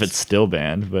makes I don't know if sense. it's still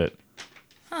banned, but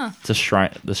it's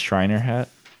a the Shriner hat.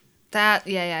 That,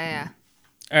 yeah.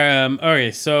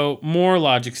 Okay, so more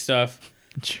logic stuff.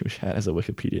 Jewish hat has a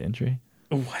Wikipedia entry.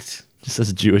 What? Just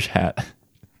says Jewish hat.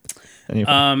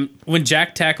 Anyway, When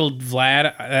Jack tackled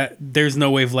Vlad, there's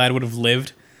no way Vlad would have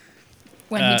lived.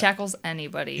 When he tackles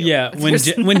anybody. yeah, when There's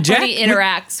Ja- no- when Jack- he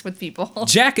interacts with people.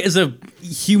 Jack as a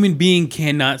human being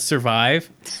cannot survive.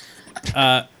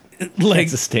 Like can't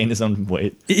sustain his own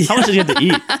weight. How much does he have to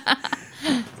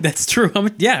eat? that's true.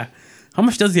 How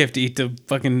much does he have to eat to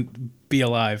fucking be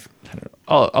alive?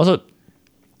 Oh, also,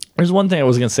 there's one thing I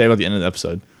was gonna say about the end of the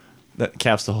episode that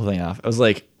caps the whole thing off. I was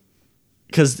like,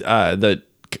 because I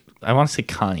want to say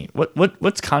Connie.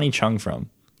 What's Connie Chung from?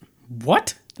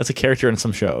 What? That's a character in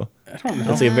some show. I don't know.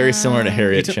 That's like very similar to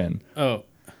Harriet Chin. Oh,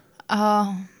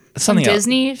 It's something else.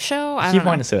 Disney show? I I don't keep know.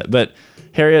 wanting to say that, but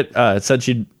Harriet said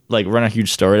she'd like run a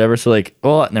huge store or whatever. So like,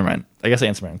 well, never mind. I guess I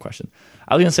answered my own question.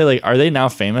 I was gonna say like, are they now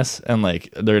famous and like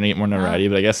they're gonna get more notoriety?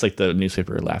 But I guess like the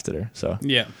newspaper laughed at her. So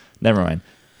yeah. never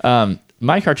mind.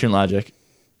 My cartoon logic.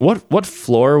 What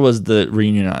floor was the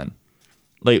reunion on?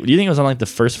 Like, do you think it was on like the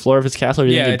first floor of his castle, or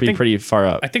do you Yeah, think it'd I be think- pretty far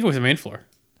up? I think it was the main floor.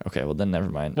 Okay, well then never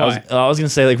mind. Why? I was gonna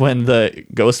say like when the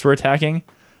ghosts were attacking,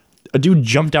 a dude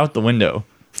jumped out the window,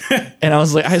 and I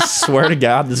was like, I swear to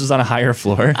God, this was on a higher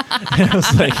floor. And I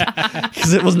was like,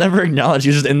 because it was never acknowledged. He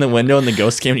was just in the window, and the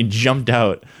ghost came and he jumped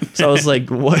out. So I was like,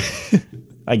 what?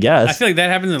 I guess. I feel like that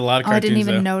happens in a lot of Oh, I cartoons. didn't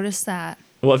even though. notice that.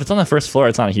 Well, if it's on the first floor,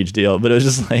 it's not a huge deal. But it was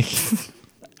just like,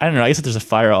 I don't know. I guess if there's a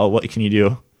fire, what can you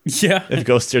do? Yeah. If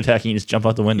ghosts are attacking, you just jump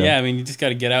out the window. Yeah, I mean, you just got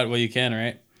to get out while you can,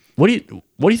 right? What do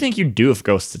you think you'd do if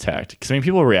ghosts attacked? Because I mean,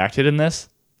 people reacted in this.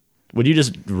 Would you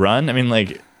just run? I mean,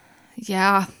 like,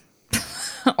 Yeah.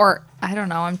 Or, I don't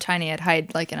know. I'm tiny. I'd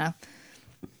hide like in a.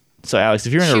 so Alex,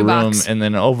 if you're in a room Shoebox. and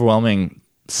then an overwhelming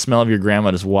smell of your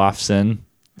grandma just wafts in,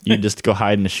 you just go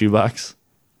hide in a shoebox.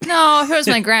 No, if it was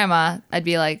my grandma, I'd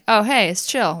be like, oh, hey, it's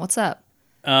chill. What's up?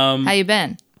 How you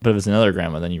been? But if it's another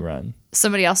grandma, then you run.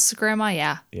 Somebody else's grandma?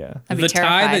 Yeah. Yeah. I'd be The tie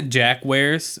terrified. that Jack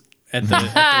wears at the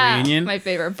reunion, My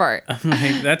favorite part.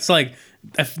 like, that's like,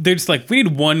 they're just like, we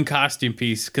need one costume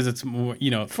piece because it's more,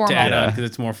 Formal. to add on Yeah. because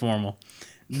it's more formal.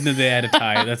 Then they add a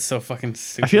tie. That's so fucking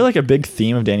stupid. I feel like a big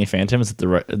theme of Danny Phantom is that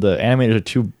the animators are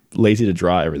too lazy to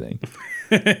draw everything.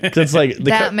 'Cause it's like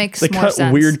That makes they more cut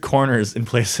sense. weird corners in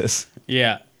places.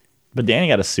 Yeah. But Danny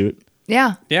got a suit.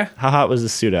 Yeah. Yeah. How hot was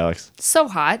this suit, Alex? So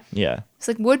hot. Yeah. It's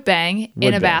like wood bang in Wood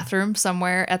a bang. bathroom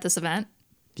somewhere at this event.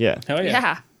 Yeah. Hell yeah.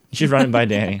 Yeah. She's running by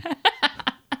Danny.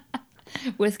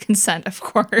 With consent, of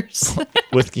course.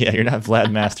 You're not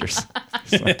Vlad Masters.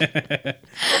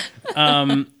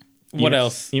 What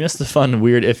else? You missed the fun,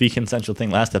 weird, iffy, consensual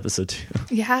thing last episode too.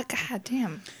 Yeah. God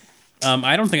damn.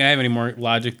 I don't think I have any more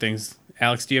logic things.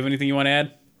 Alex, do you have anything you want to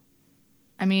add?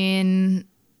 I mean,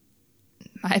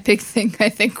 my big thing, I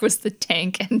think, was the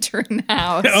tank entering the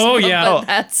house. Oh, yeah. But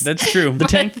Oh, That's true. The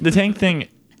tank thing,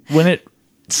 when it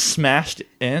smashed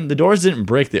in, the doors didn't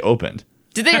break; they opened.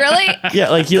 Did they really? Yeah,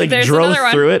 like he like There's drove another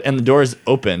one. through it and the doors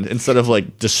opened instead of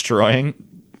like destroying.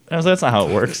 I was like, that's not how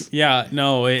it works. Yeah,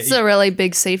 no. It's a really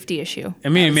big safety issue. I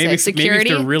mean, would maybe say. maybe if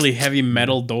they're really heavy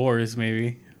metal doors,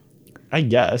 maybe. I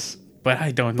guess. But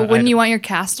I don't know. But wouldn't you want your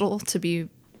castle to be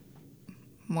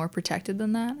more protected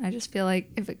than that? I just feel like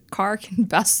if a car can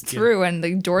bust through and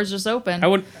the doors just open. I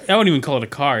wouldn't even call it a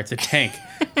car. It's a tank.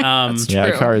 Yeah, True.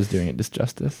 a car is doing it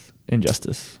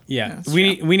injustice. Yeah, That's we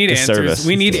need Disservice. answers.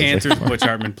 We need Disservice. answers, Butch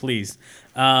Hartman, please.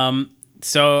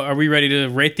 So are we ready to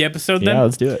rate the episode then? Yeah,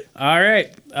 let's do it. All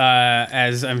right.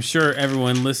 As I'm sure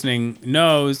everyone listening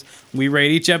knows, we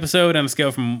rate each episode on a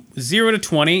scale from 0 to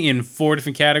 20 in 4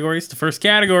 different categories. The first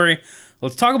category,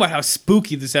 let's talk about how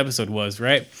spooky this episode was,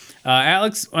 right?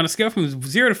 Alex, on a scale from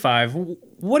 0 to 5,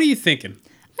 what are you thinking?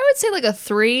 I would say like a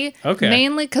 3. Okay.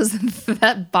 Mainly because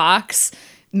that box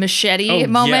machete Oh, yeah,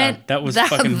 moment. that was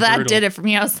fucking that brutal. did it for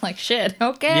me. I was like, shit.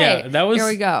 Okay. Yeah, that was. Here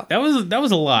we go. That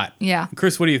was a lot. Yeah.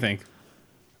 Chris, what do you think?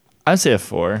 I'd say a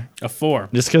 4. A 4.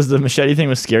 Just because the machete thing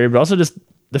was scary, but also just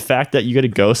the fact that you get a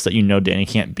ghost that you know Danny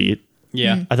can't beat.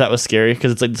 Yeah. I thought was scary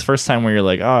because it's like the first time where you're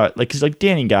like, oh, like, cause like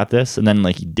Danny got this, and then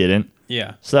like he didn't.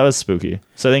 Yeah. So that was spooky.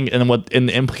 So I think, and then what, and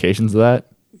the implications of that.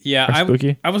 Yeah, Are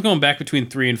spooky? I was going back between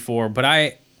 3 and 4, but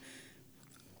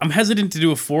I'm hesitant to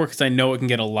do a 4 because I know it can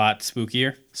get a lot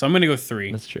spookier. So I'm gonna go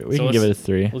 3. That's true. We So can give it a let's-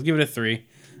 3. Let's give it a 3.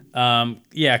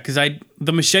 Yeah, because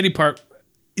the machete part,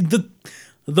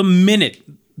 the minute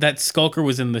that Skulker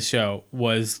was in the show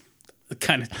was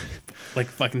kind of like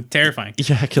fucking terrifying.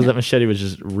 Yeah, because that machete was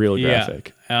just real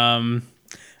graphic. Yeah.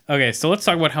 Okay, so let's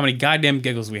talk about how many goddamn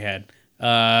giggles we had.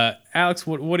 Alex,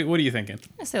 what are you thinking?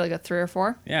 I say like a 3 or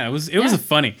 4. Yeah, it was Yeah.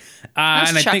 funny. was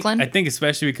And chuckling. I think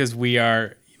especially because we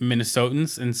are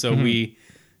Minnesotans and so we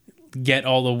get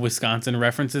all the Wisconsin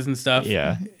references and stuff.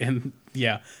 Yeah. And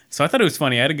yeah. So I thought it was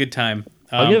funny. I had a good time.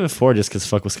 I'll give it a 4 just because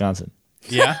fuck Wisconsin.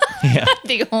 Yeah. Yeah.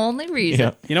 The only reason.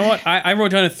 Yeah. You know what? I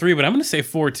wrote down a 3, but I'm going to say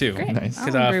 4 too. Great. Nice. I'll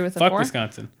Because agree with a fuck 4.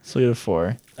 Wisconsin. So we get a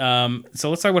 4. So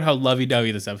let's talk about how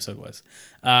lovey-dovey this episode was.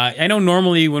 I know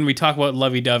normally when we talk about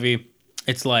lovey-dovey,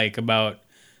 it's like about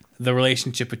the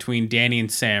relationship between Danny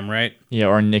and Sam, right? Yeah,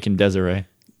 or Nick and Desiree.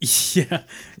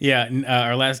 Yeah.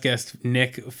 Our last guest,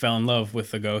 Nick, fell in love with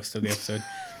the ghost of the episode.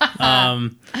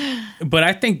 But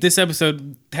I think this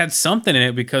episode had something in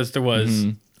it because there was,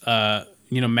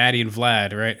 Maddie and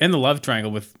Vlad, right? And the love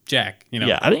triangle with Jack,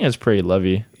 Yeah, I think it's pretty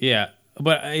lovey. Yeah.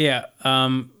 But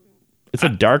It's a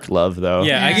dark love though.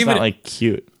 Yeah, I it's give not it- like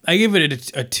cute. I give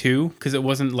it a 2 because it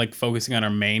wasn't like focusing on our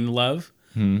main love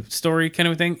story kind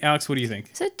of thing. Alex, what do you think?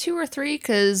 I said 2 or 3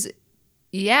 because,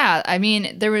 yeah, I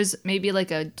mean, there was maybe like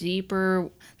there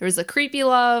was a creepy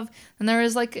love, and there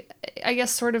was like, I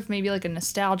guess, sort of maybe like a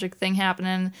nostalgic thing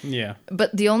happening. Yeah.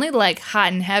 But the only like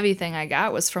hot and heavy thing I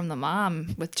got was from the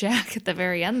mom with Jack at the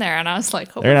very end there, and I was like,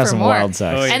 hoping They're gonna have for some more. wild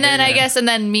sex. Oh, yeah. And then I guess, and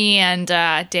then me and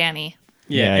Danny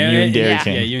Yeah, you and Dairy Yeah.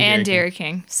 King. Yeah, you and Dairy Dairy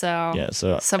King. So Yeah,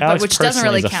 so but Alex which doesn't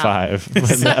really personally is count. a 5,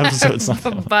 but the episode's not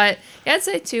that one. But yeah, I'd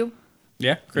say 2.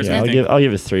 Yeah, Chris, Yeah, what do you think? I'll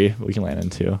give it 3. We can land in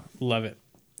 2. Love it.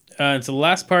 And so the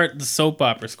last part, the soap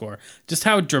opera score. Just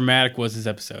how dramatic was this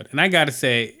episode? And I got to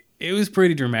say, it was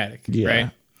pretty dramatic, Yeah. right?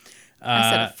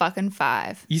 I said a fucking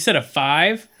 5. You said a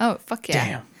 5? Oh, fuck yeah.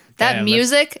 Damn. That Damn,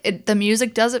 music, the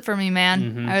music does it for me,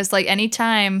 man. I was like,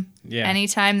 anytime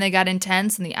they got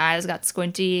intense and the eyes got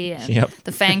squinty and Yep.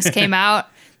 the fangs came out,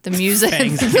 the music,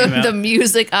 Fangs came out. the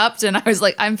music upped, and I was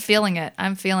like, I'm feeling it.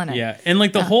 I'm feeling it. Yeah. And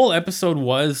like the whole episode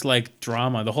was like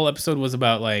drama. The whole episode was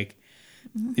about like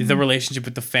the relationship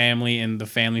with the family and the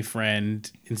family friend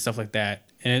and stuff like that.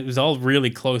 And it was all really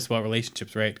close about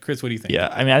relationships, right? Chris, what do you think? Yeah,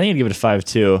 I mean, I think I'd give it a 5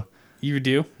 too. You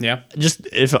do? Yeah. Just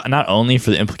if not only for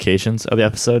the implications of the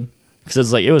episode, because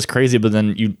it's like it was crazy, but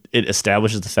then it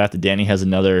establishes the fact that Danny's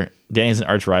an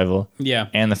arch rival. Yeah.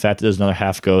 And the fact that there's another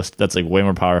half ghost that's like way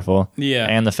more powerful. Yeah.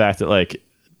 And the fact that like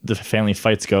the family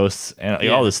fights ghosts and like,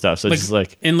 Yeah. all this stuff. So it's just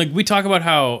like and like we talk about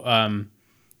how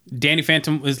Danny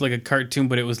Phantom was like a cartoon,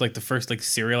 but it was like the first like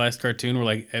serialized cartoon where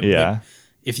like Yeah.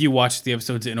 if you watch the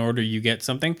episodes in order, you get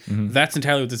something. That's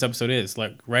entirely what this episode is,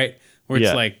 like, right? Where it's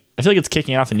yeah. like, I feel like it's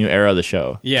kicking off a new era of the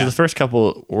show. Yeah. 'Cause the first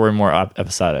couple were more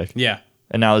episodic. yeah,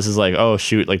 And now this is like, oh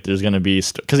shoot, like there's gonna be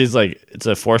because he's like it's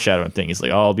a foreshadowing thing. He's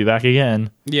like, oh, I'll be back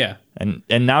again. yeah, And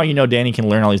now Danny can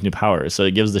learn all these new powers, so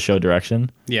it gives the show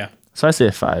direction. yeah. So I say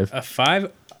a 5. A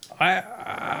 5.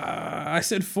 I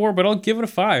said 4, but I'll give it a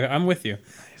 5. I'm with you.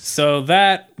 So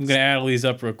that I'm gonna add all these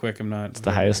up real quick. I'm not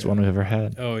The highest one we've ever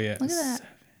had. Oh yeah. Look at that.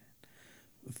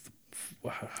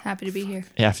 Happy to be here.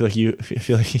 Yeah, I feel like you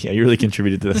really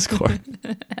contributed to the score.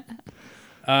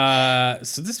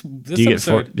 So this Do you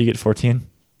episode, get 14?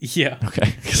 yeah.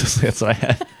 Okay, because that's what I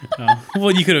had.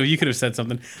 Well, you could have said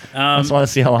something. I just want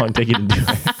to see how long it would take you to do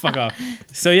it. Fuck off.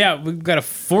 So yeah, we've got a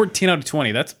 14 out of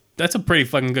 20. That's a pretty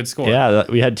fucking good score. Yeah,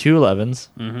 we had 2 11s,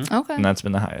 Okay. and that's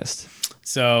been the highest.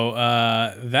 So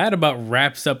that about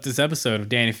wraps up this episode of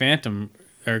Danny Phantom.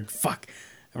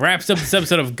 Wraps up this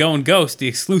episode of Going Ghost, the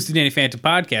exclusive Danny Phantom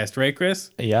podcast, right, Chris?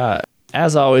 Yeah.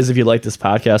 As always, if you like this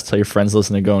podcast, tell your friends to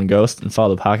listen to Going Ghost and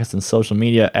follow the podcast on social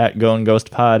media at Going Ghost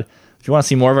Pod. If you want to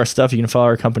see more of our stuff, you can follow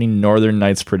our company, Northern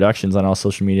Nights Productions, on all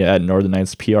social media at Northern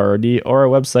Nights PROD or our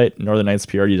website,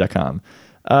 northernnightsprod.com.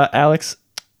 Alex,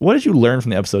 what did you learn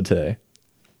from the episode today?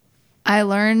 I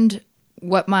learned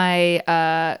what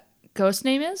my ghost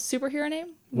name is, superhero name.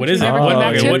 What is it? never What, came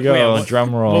back okay, to. what, Here we go. what-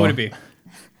 Drum roll. What would it be?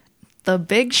 The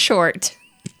Big Short.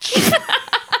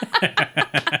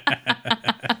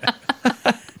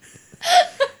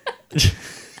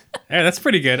 Yeah, that's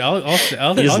pretty good. I'll You just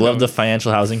I'll love go. the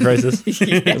financial housing crisis.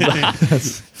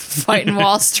 Fighting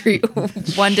Wall Street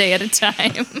one day at a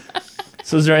time.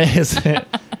 So is there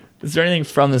anything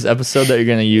from this episode that you're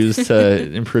going to use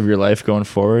to improve your life going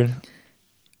forward?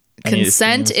 Any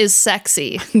Consent themes? is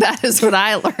sexy. That is what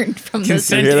I learned from this.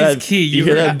 Consent You hear is that? key. You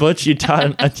hear that, Butch? You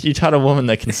taught a woman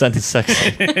that consent is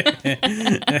sexy. Thank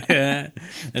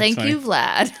funny. you,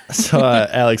 Vlad. So,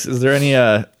 Alex, is there any?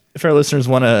 If our listeners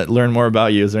want to learn more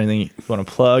about you, is there anything you want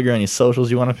to plug or any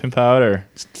socials you want to pimp out or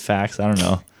just facts? I don't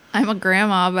know. I'm a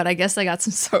grandma, but I guess I got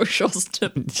some socials to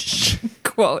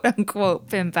quote unquote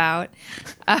pimp out.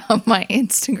 My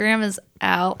Instagram is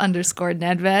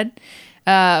al_Nedved.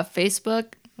 Facebook,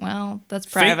 well, that's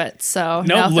private. So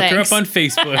No, look thanks. her up on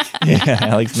Facebook. Yeah,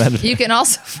 Alex Nedved. You can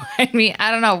also find me.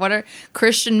 I don't know. What are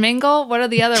Christian Mingle? What are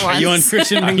the other ones? Are you on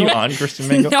Christian Are you Mingle? on Christian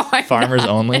Mingle? No, I'm Farmers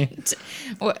only.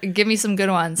 Give me some good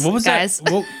ones. What was guys?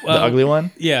 that? What, The ugly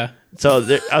one. Yeah. So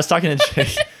I was talking to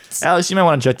Alex. You might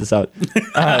want to check this out.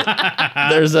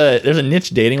 There's a niche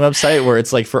dating website where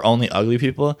it's like for only ugly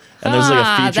people, and there's like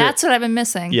a feature. That's what I've been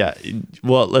missing. Yeah.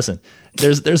 Well, listen.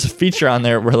 There's a feature on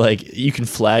there where like you can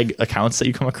flag accounts that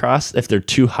you come across if they're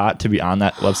too hot to be on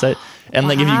that website, and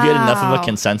like if you get enough of a Wow.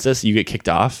 consensus, you get kicked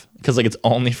off because like it's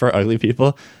only for ugly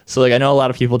people. So like I know a lot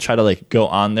of people try to like go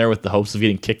on there with the hopes of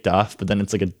getting kicked off, but then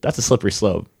it's like that's a slippery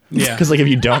slope. Yeah. Because like if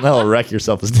you don't, that'll wreck your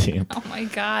self-esteem. Oh my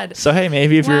god. So hey,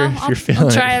 maybe if Well, you're I'll feeling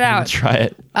try it out. try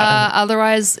it.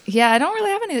 Otherwise, yeah, I don't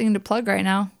really have anything to plug right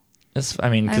now. I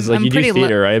mean, because I'm like you do pretty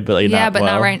theater, right? But like Yeah, not but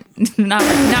well. not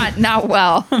right. Not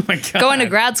well. Oh my god. Going to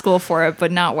grad school for it,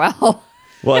 but not well.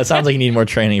 Well, it sounds like you need more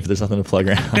training if there's nothing to plug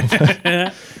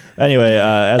around. Anyway,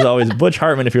 as always, Butch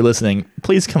Hartman, if you're listening,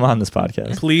 please come on this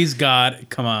podcast. Please, God,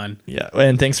 come on. Yeah,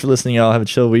 and thanks for listening, y'all. Have a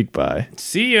chill week. Bye.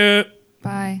 See ya.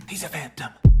 Bye. He's a phantom.